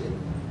 Like it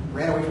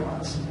ran away from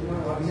us.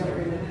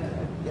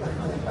 Yeah,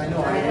 I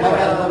know. I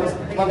love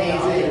it. Love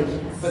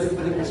it. But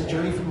it was a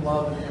journey from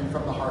love and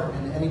from the heart.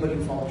 And anybody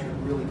who followed through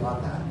really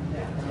got that.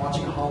 Yeah. And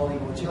watching Holly,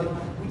 we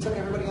took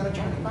everybody on a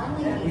journey.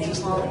 Finally We meeting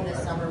just Holly loved this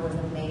it. summer was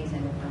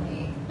amazing for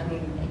me. I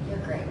mean, you're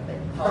great, but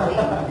Holly.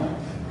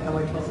 And I'm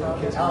like 12 little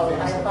kids. Oh,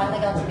 I finally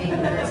got to meet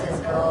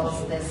Nurse's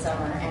girls this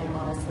summer, and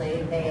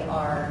honestly, they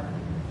are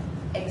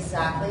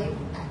exactly,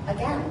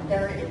 again,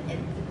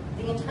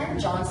 the entire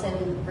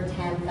Johnson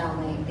Bertan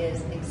family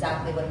is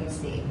exactly what you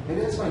see.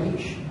 Maybe that's my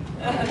niche.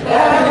 On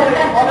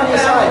the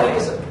aside,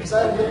 because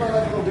I live my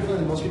life a little differently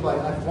than most people.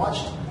 I've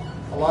watched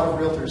a lot of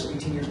realtors,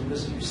 18 years in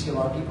business, you see a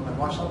lot of people, and I've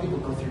watched a lot of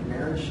people go through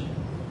marriage,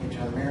 into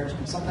another marriage,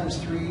 and sometimes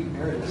 3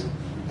 marriages.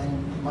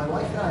 And my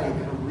wife and I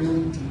had a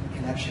really deep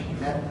connection. We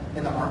met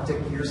in the Arctic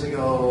years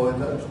ago,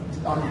 and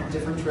on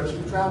different trips.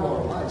 We've traveled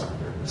our lives.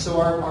 So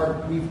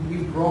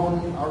we've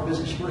grown our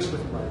business. She works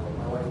with my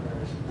wife,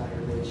 Mary, she's not here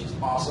today. She's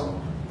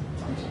awesome.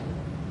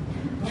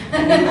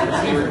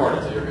 It's being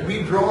recorded, so you're good.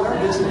 We've grown our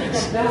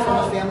business from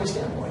a family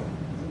standpoint.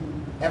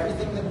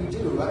 Everything that we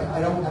do, I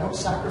don't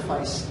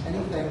sacrifice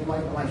anything.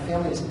 My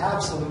family is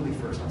absolutely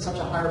first. On such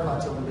a higher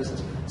plateau in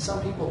business.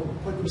 Some people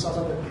put themselves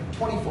out there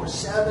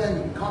 24/7.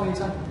 You can call me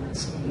anytime. You're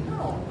insane.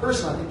 No,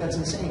 personally, I think that's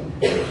insane.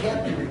 It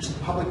can't be reached. The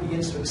public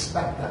begins to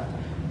expect that.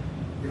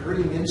 You're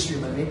hurting the industry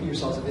by making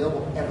yourselves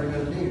available every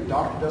minute of the day. Your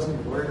doctor doesn't,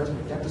 your lawyer doesn't,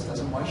 your dentist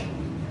doesn't. Why should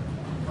we?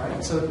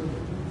 Right? So,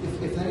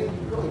 if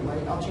anything, really,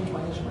 I'll change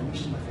my niche. My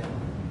niche is my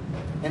family,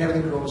 and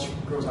everything grows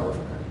outward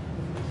from there.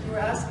 You were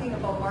asking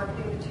about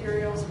marketing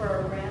materials for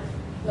our brand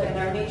and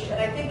our niche,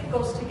 and I think it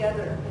goes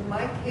together. In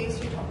my case,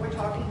 we're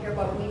talking here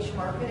about niche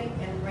marketing,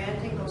 and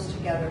branding goes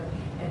together.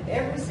 And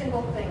every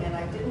single thing, and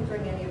I didn't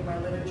bring any of my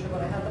literature,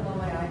 but I have them on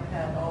my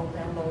iPad all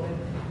downloaded.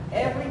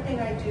 Everything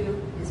I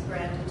do is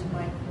branded to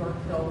my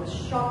Yorkville, with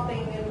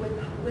shopping and with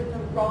with the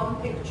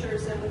wrong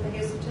pictures and with the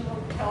Hazelton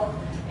Hotel,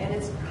 and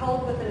it's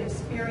coupled with an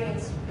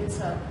experience. It's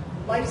a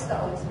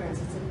lifestyle experience.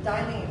 It's a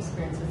dining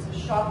experience. It's a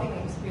shopping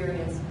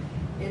experience.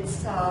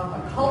 It's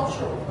a culture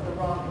for the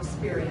wrong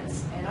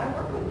experience. And I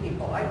work with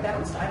people. I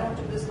bounce. I don't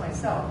do this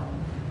myself.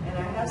 And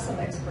I have some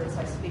experts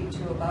I speak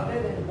to about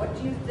it. And what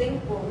do you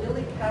think will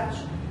really catch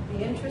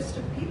the interest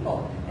of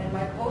people? And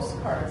my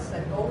postcards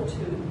that go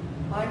to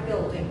my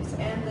buildings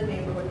and the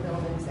neighborhood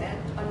buildings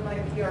and on my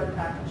PR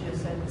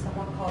packages, and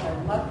someone called, I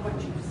love what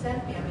you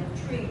sent me, I'm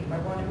intrigued, I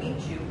want to meet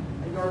you,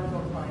 a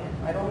Yorkstyle client.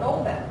 I don't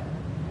know them,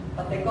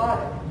 but they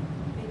got it.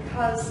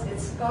 Because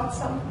it's got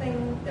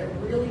something that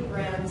really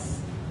brands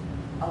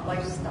a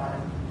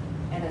lifestyle,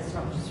 and it's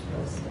not just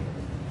real estate.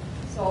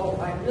 So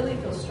I really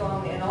feel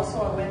strongly, and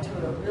also I went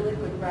to a really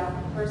good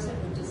graphic person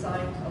who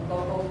designed a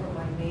logo for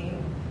my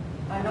name.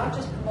 I'm not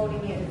just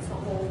promoting it, it's the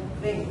whole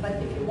thing. But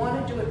if you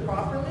want to do it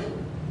properly,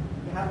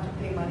 you have to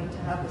pay money to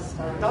have this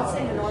done. I'm not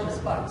saying enormous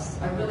bucks,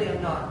 I really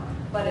am not,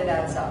 but it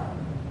adds up.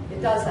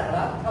 It does add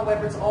up.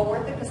 However, it's all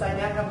worth it because I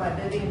now have my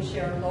Vivian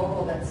Sharon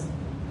logo that's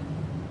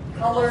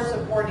colors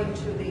according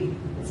to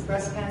it's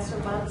breast cancer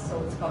month,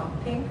 so it's gone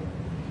pink,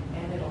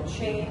 and it'll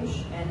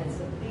change, and it's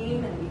a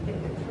theme, and we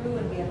think it through,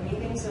 and we have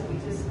meetings, and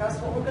we discuss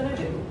what we're going to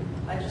do.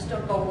 I just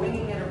don't go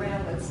winging it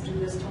around, let's do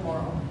this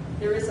tomorrow.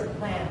 There is a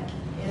plan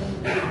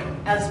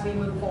as we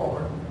move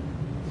forward.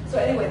 So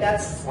anyway,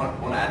 that's... I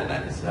want to add to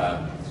that is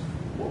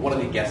one of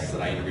the guests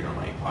that I interviewed on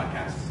my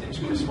podcast, his name is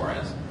Chris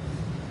Suarez.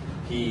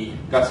 He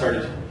got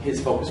started, his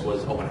focus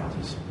was open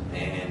houses,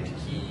 and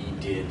he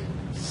did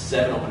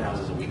 7 open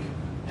houses a week,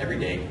 every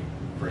day,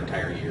 for an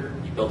entire year.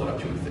 He built it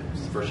up to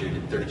his first year, he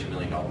did $32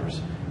 million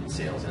in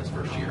sales in his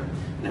first year.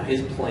 Now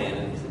his plan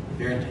and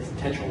his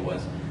intentional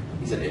was,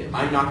 he said,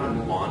 I'm not going to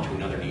move on to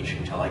another niche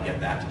until I get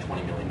that to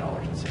 $20 million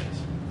in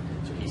sales.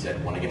 So he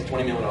said, when I get to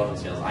 $20 million in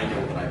sales, I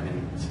know that I've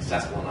been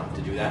successful enough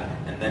to do that,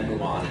 and then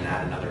move on and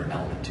add another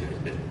element to his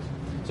business.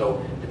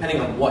 So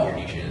depending on what your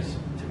niche is,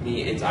 to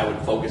me, I would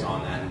focus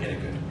on that and get it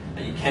good.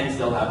 And you can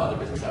still have other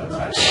business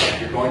outside. So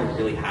if you're going to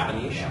really have a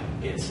niche,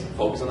 it's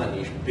focus on that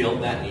niche,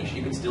 build that niche.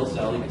 You can still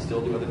sell, you can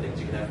still do other things.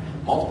 You can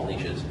have multiple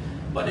niches.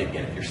 But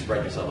again, if you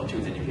spread yourself too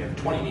thin, if you have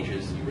 20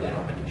 niches, you really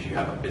don't have a niche. You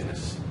have a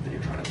business that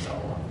you're trying to sell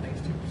a lot of things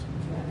to.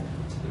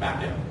 So, the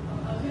map, yeah.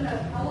 I was going to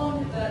ask, how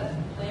long did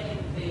that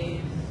planning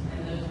phase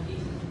and those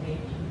pieces take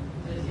you?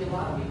 Because I see a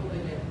lot of people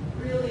that get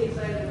really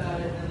excited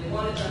about it and they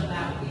want it done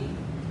that week,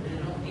 and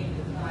they don't take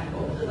the time.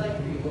 What was it like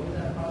for you? What was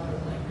that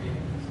process like for you?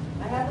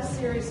 I have a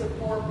series of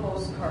 4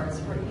 postcards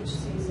for each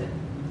season,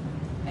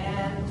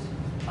 and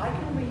I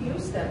can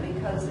reuse them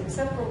because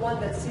except for one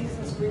that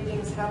Season's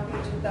Greetings Happy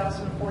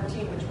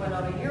 2014, which went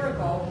out a year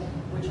ago,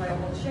 which I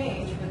will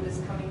change for this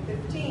coming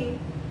 15,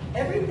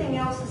 everything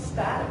else is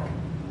static,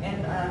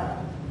 and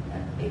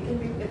it can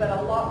be, but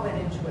a lot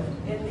went into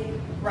it. In the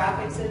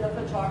graphics, in the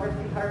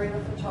photography, hiring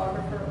a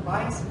photographer,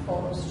 buying some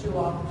photos too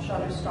off of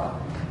Shutterstock,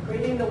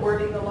 creating the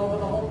wording, the logo,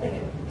 the whole thing.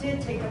 It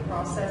did take a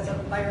process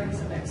of hiring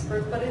some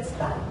experts, but it's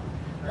done.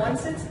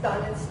 Once it's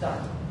done, it's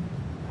done.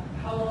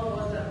 How long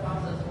was that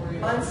process for you?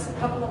 Months, a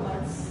couple of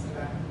months.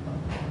 Okay.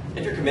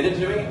 If you're committed to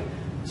doing it,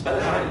 spend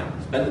the time now.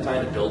 Spend the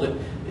time to build it.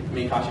 It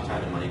may cost you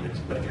time and money,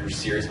 but if you're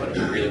serious about it,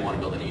 if you really want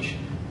to build a niche,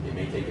 it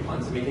may take you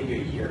months, it may take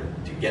you a year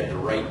to get the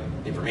right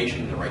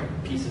information, the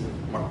right pieces,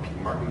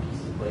 marketing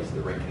pieces in place,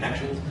 the right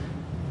connections,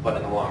 but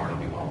in the long run,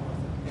 it'll be well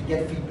worth it. And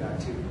get feedback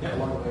too. Yeah.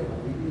 Along the way,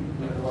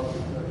 we have a lot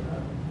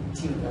of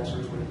team of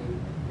experts where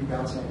you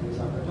bounce ideas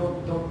on, but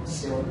don't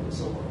sail into the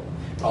solo.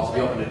 Also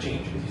be open to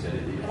change, because you said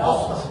it And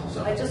evolves. also,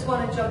 So. I just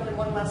want to jump in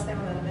one last thing,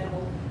 and then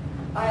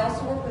I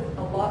also work with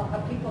a lot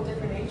of people,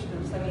 different age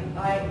groups. I mean,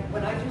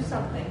 when I do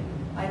something,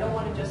 I don't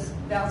want to just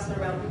bounce it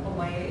around people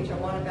my age. I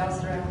want to bounce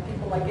it around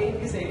people like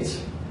Amy's age,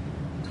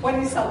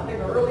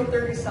 20-something or early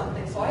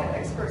 30-something. So I have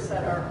experts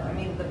that are, I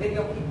mean, the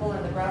video people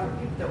and the graphic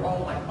people, they're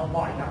all like a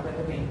lot younger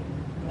than me.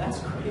 And that's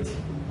great,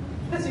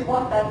 because you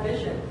want that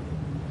vision.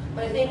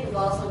 But I think we've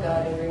also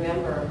got to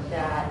remember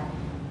that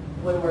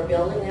when we're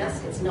building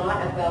this, it's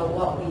not about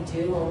what we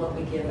do and what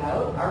we give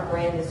out. Our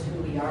brand is who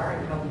we are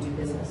and how we do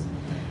business.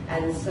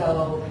 And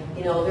so,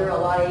 there are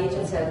a lot of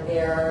agents out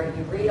there,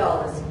 you read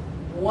all this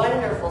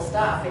wonderful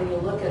stuff and you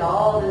look at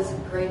all this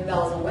great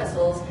bells and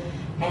whistles,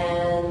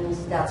 and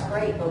that's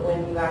great, but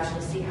when you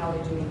actually see how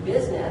they're doing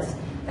business,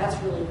 that's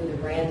really who the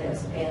brand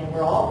is. And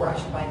we're all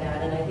brushed by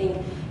that. And I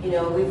think,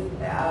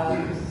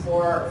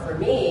 for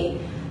me,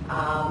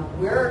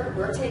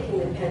 we're taking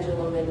the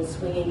pendulum and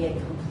swinging it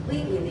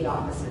completely the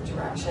opposite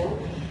direction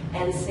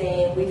and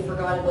saying we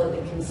forgot about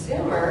the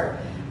consumer,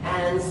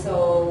 and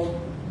so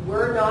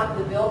we're not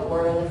the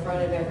billboard on the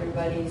front of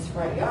everybody's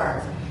front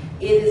yards.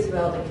 It is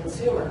about the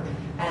consumer.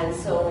 And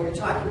so when you're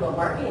talking about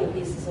marketing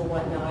pieces and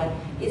whatnot,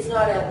 it's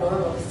not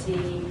abnormal to see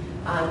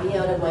me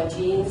out of my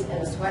jeans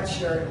and a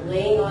sweatshirt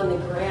laying on the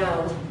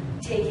ground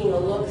taking a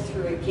look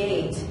through a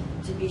gate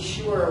to be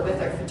sure with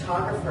our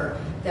photographer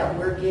that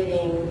we're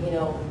getting,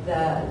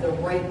 the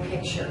right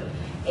picture,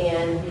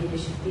 and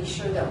be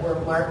sure that we're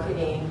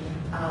marketing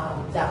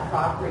that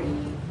property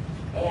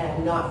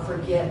and not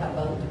forget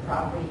about the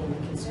property and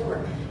the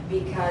consumer.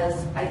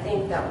 Because I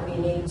think that we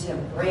need to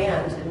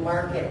brand and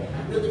market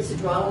really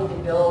strongly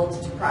to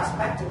build, to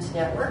prospect and to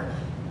network.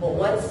 But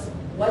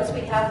once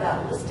we have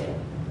that listing,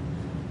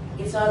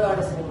 it's not about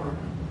us anymore.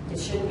 It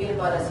shouldn't be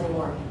about us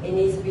anymore. It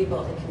needs to be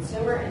about the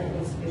consumer, and it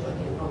needs to be about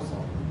getting home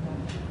sold.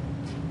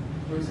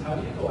 Bruce, how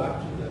do you go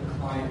after the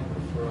client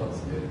referrals?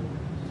 Do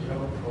you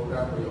have a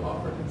program where you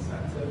offer an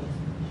incentive?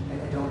 I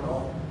don't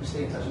know. We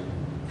stay in touch with them.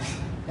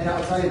 And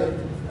I'll tell you that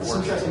it's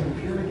interesting.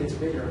 The pyramid gets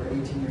bigger after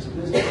 18 years of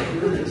business. If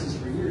you're in business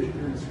for years, your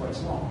pyramid is quite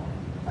small.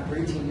 After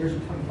 18 years or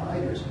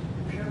 25 years,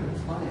 the pyramid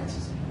of clients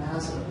is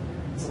massive.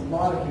 It's a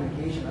lot of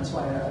communication. That's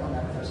why I don't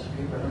advertise to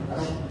paper. I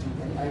don't do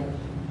any.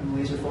 I'm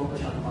laser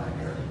focused on client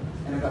care.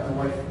 And I've got my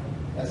wife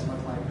as my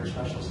client care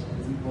specialist,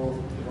 and we both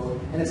devote.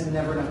 And it's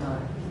never enough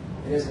time.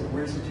 It isn't.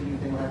 We're instituting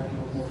thing. We're having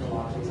people go for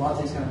lattes.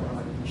 Lattes kind of one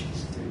of my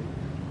niches too.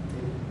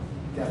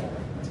 Definitely,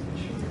 that's a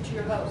niche. To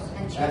your house.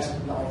 And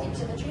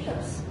into the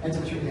treehouse. And to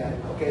the tree, yeah.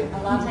 Okay. A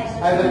latte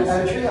and I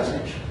have a treehouse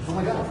niche. Oh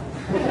my god.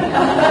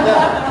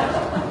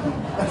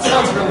 That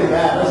sounds really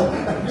bad, doesn't it?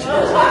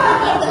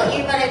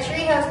 You've got a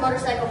treehouse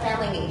motorcycle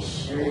family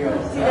niche. There you go.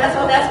 See,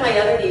 that's my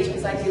other niche,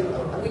 because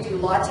we do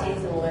lattes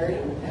and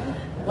learning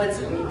once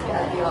a week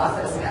at the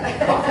office.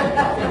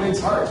 Coffee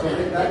wins hearts. We'll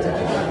get back to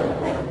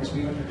because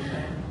we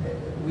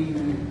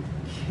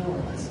kill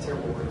it. That's a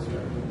terrible word.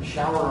 We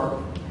shower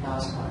our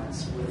past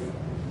clients with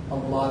a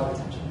lot of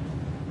attention.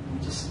 We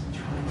just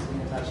try and stay in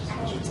touch as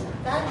much as we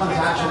can. That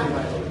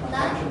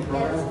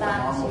gets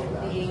back to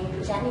being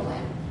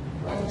genuine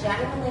and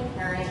genuinely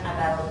caring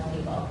about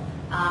people.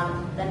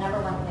 The number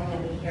one thing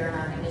that we hear in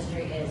our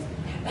industry is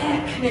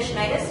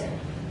commissionitis.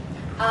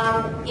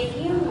 If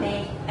you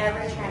make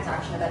every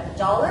transaction about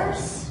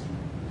dollars,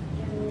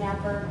 you're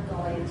never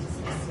going to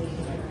succeed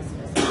in this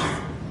business.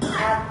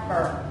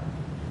 Ever.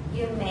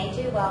 You may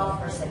do well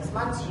for 6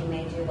 months, you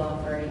may do well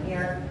for a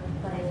year,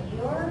 but if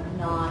you're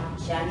not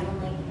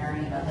genuinely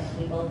caring about the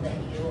people that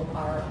you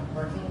are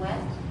working with,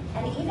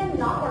 and even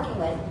not working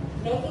with,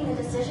 making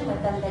the decision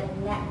with them that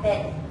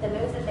the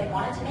move that they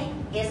wanted to make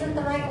isn't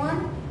the right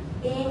one,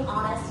 being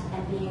honest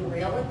and being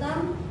real with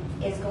them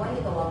is going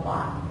to go a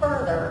lot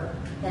further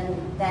than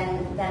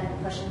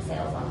pushing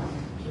sales on them.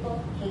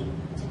 People hate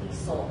to be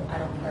sold. I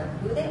don't care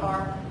who they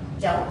are.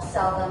 Don't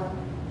sell them.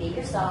 Be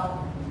yourself.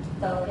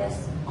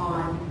 Focus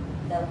on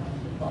the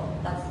people.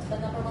 That's the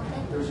number one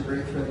thing. There was a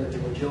great thread that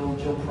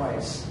Jill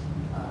Price,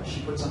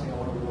 she put something on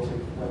one of the real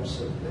estate webs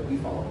that we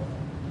follow,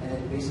 and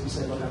it basically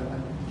said, look,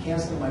 I'm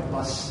canceling my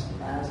bus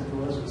ads if it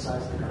was the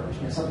size of the garbage.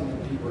 You know, something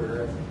that people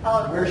are,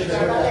 where should I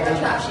put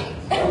that money?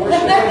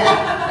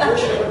 Where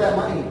should I put that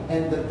money?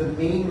 And the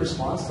main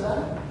response to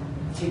that,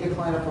 take a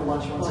client up for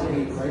lunch once a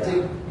week, right?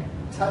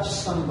 Touch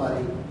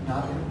somebody,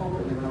 not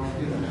inappropriately, we don't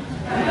do that.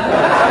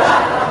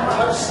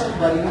 Touch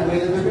somebody in a way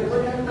that they're going to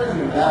remember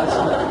you.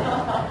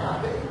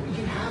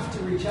 You have to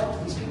reach out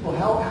to these people.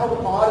 How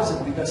odd is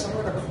it? We've got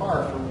someone in a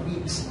car for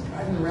weeks, and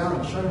driving around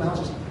and showing them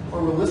houses,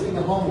 or we're lifting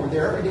a home, we're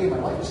there every day, my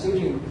wife is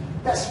staging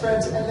best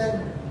friends, and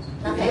then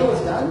the deal is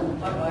done.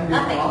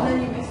 Nothing. And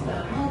then you miss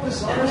them. How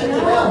bizarre I is it to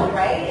know, them?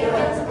 right? It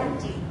was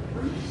empty.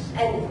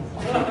 And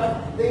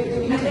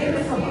They need to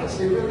hear from us.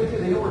 They really do.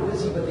 They know we're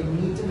busy, but they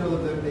need to know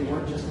that they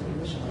weren't just a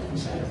commission, like you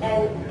said.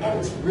 And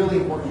it's really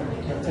important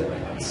to stay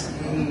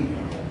in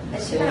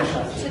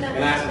touch. And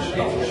ask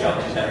Michelle, she's had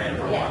her hand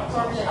for a Yeah.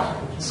 while.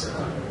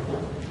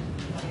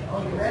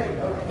 Oh, you ready?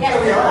 Okay. Yes,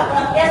 we are.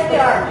 Yes, we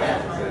are.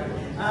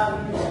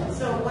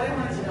 So what I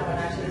wanted to know, and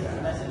actually this is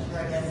a message for,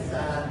 I guess,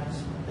 the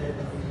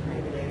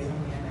days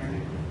something in there,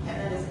 and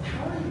that is,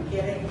 how are you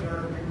getting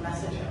your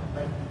message out?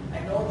 Like, I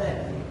know that,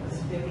 I think it was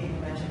Vivian,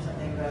 you mentioned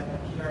something about a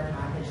PR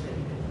package that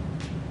you could,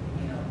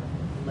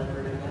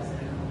 deliver to us.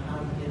 I don't know how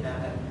you did that,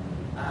 but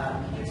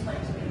can you explain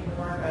to me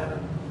more about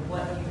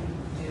what you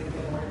do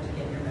in order to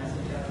get your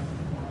message out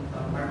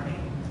of marketing?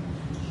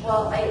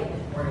 well,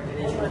 Or if it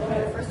is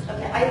first.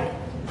 Okay,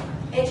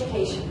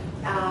 education.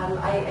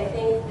 I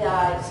think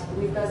that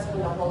we've got to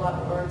spend a whole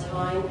lot more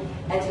time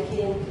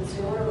educating the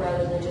consumer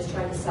rather than just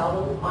trying to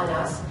sell them on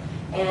us.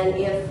 And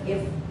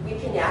if we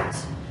connect,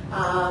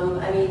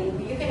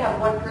 you could have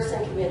one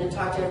person come in and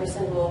talk to every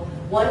single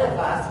one of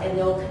us, and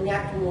they'll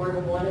connect more to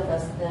one of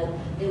us than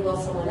they will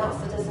someone else.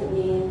 That doesn't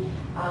mean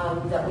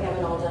that we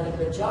haven't all done a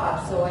good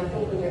job. So I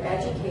think when you're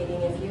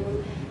educating, if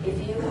you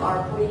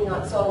are putting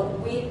on, so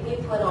we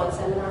put on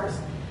seminars,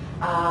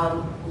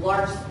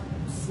 large,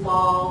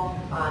 small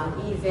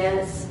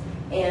events,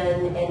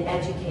 and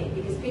educate,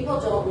 because people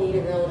don't need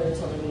a realtor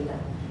until they need them.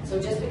 So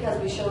just because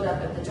we showed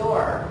up at the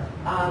door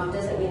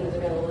doesn't mean that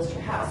they're going to list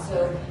your house.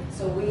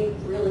 So we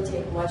really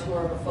take much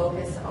more of a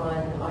focus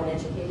on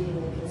educating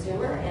the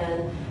consumer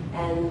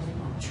and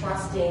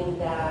trusting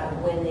that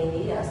when they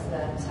need us,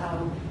 that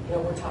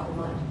we're top of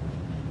mind.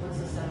 What's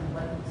the sound?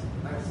 What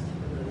are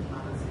typically the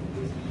topics that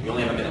you use? We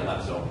only have a minute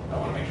left, so I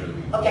want to make sure that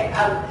we... Okay,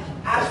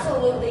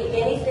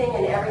 absolutely anything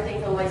and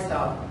everything from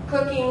lifestyle.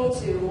 Cooking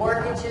to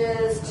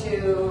mortgages to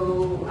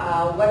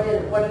what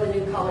are the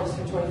new colors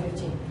for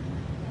 2015?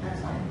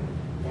 Excellent.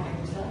 Yeah.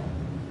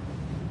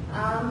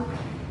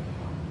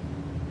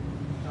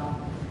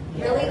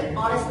 Really,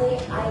 honestly,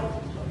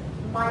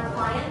 my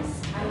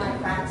clients and my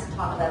friends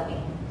talk about me.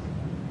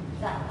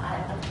 That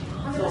I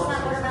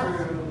 100% word of mouth.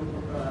 through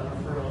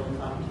referral and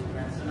talking to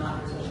friends, so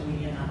not through social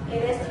media, not.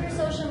 It is through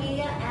social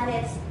media, and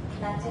it's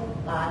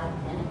connecting live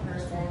and in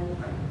person.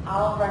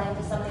 I'll run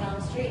into somebody on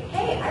the street.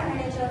 Hey, I ran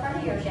into a friend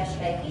of yours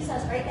yesterday. He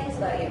says great things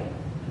about you.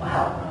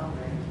 Wow.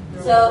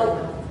 So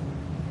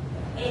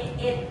it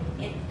again,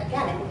 it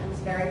becomes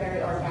very,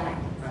 very organic.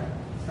 Right.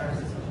 Starts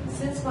as social media.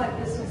 Since my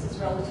business is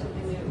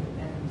relatively new,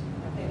 and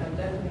I think I'm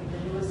definitely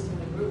the newest in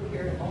the group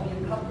here,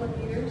 only a couple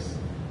of years,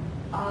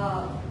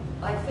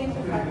 I think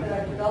the fact that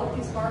I've developed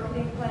these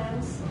marketing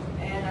plans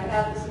and I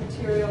have this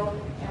material,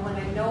 and when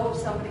I know of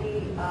somebody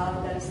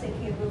that is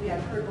thinking of moving,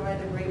 I've heard by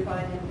the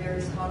grapevine in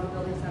various condo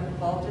buildings I'm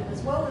involved in,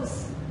 as well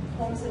as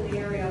homes in the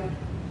area,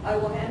 I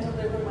will hand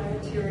deliver my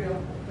material,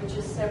 which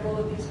is several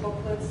of these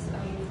booklets,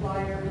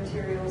 flyer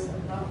materials,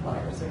 not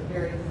flyers, they're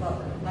very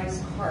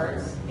nice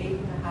cards,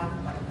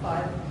 8.5 by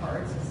 5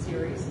 cards, a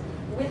series,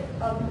 with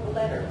a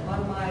letter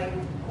on my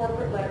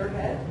corporate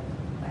letterhead.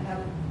 I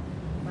have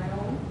my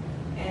own,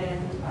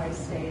 and I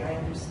say, I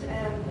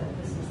understand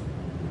that this is,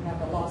 we have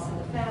a loss in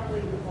the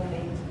family, the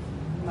homemade,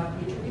 you might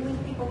be interviewing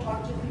people,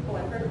 talk to people,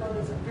 I've heard about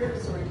this, I'm very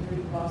sorry to hear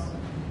you lost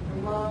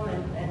your mom,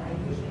 and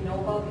I usually know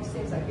about these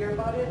things, I hear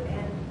about it,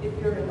 and if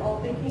you're at all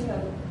thinking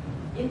of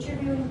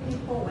interviewing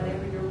people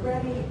whenever you're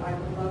ready, I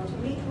would love to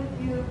meet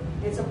with you.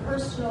 It's a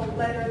personal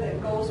letter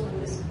that goes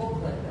with this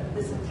booklet,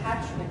 this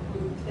attachment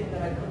group thing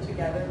that I put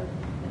together.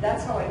 And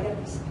that's how I get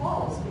these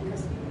calls,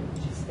 because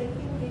she's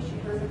thinking, hey, she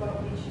heard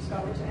about me, she's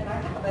got it, and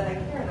I have, and I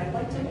care, and I'd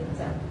like to meet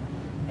them.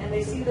 And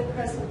they see the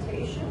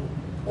presentation,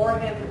 or a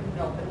handwritten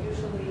note, but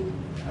usually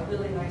a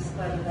really nice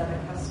letter that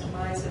I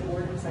customize and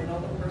word because I know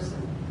the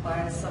person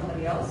by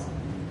somebody else.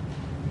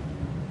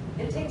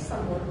 It takes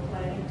some work,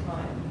 planning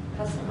time,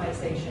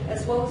 customization,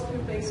 as well as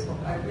through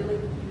Facebook. I really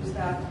use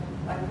that.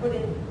 I put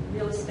in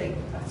real estate,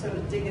 I sort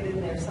of dig it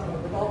in there somewhere.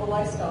 With all the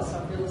lifestyle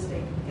stuff, real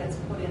estate gets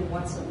put in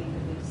once a week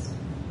at least,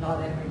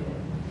 not every day.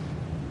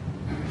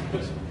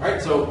 Good. All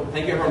right, so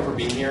thank you everyone for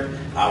being here.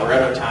 We're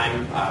out of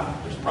time.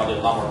 There's probably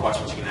a lot more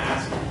questions you can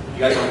ask. If you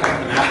guys want to come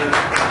to the matter,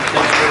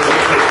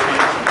 thank you for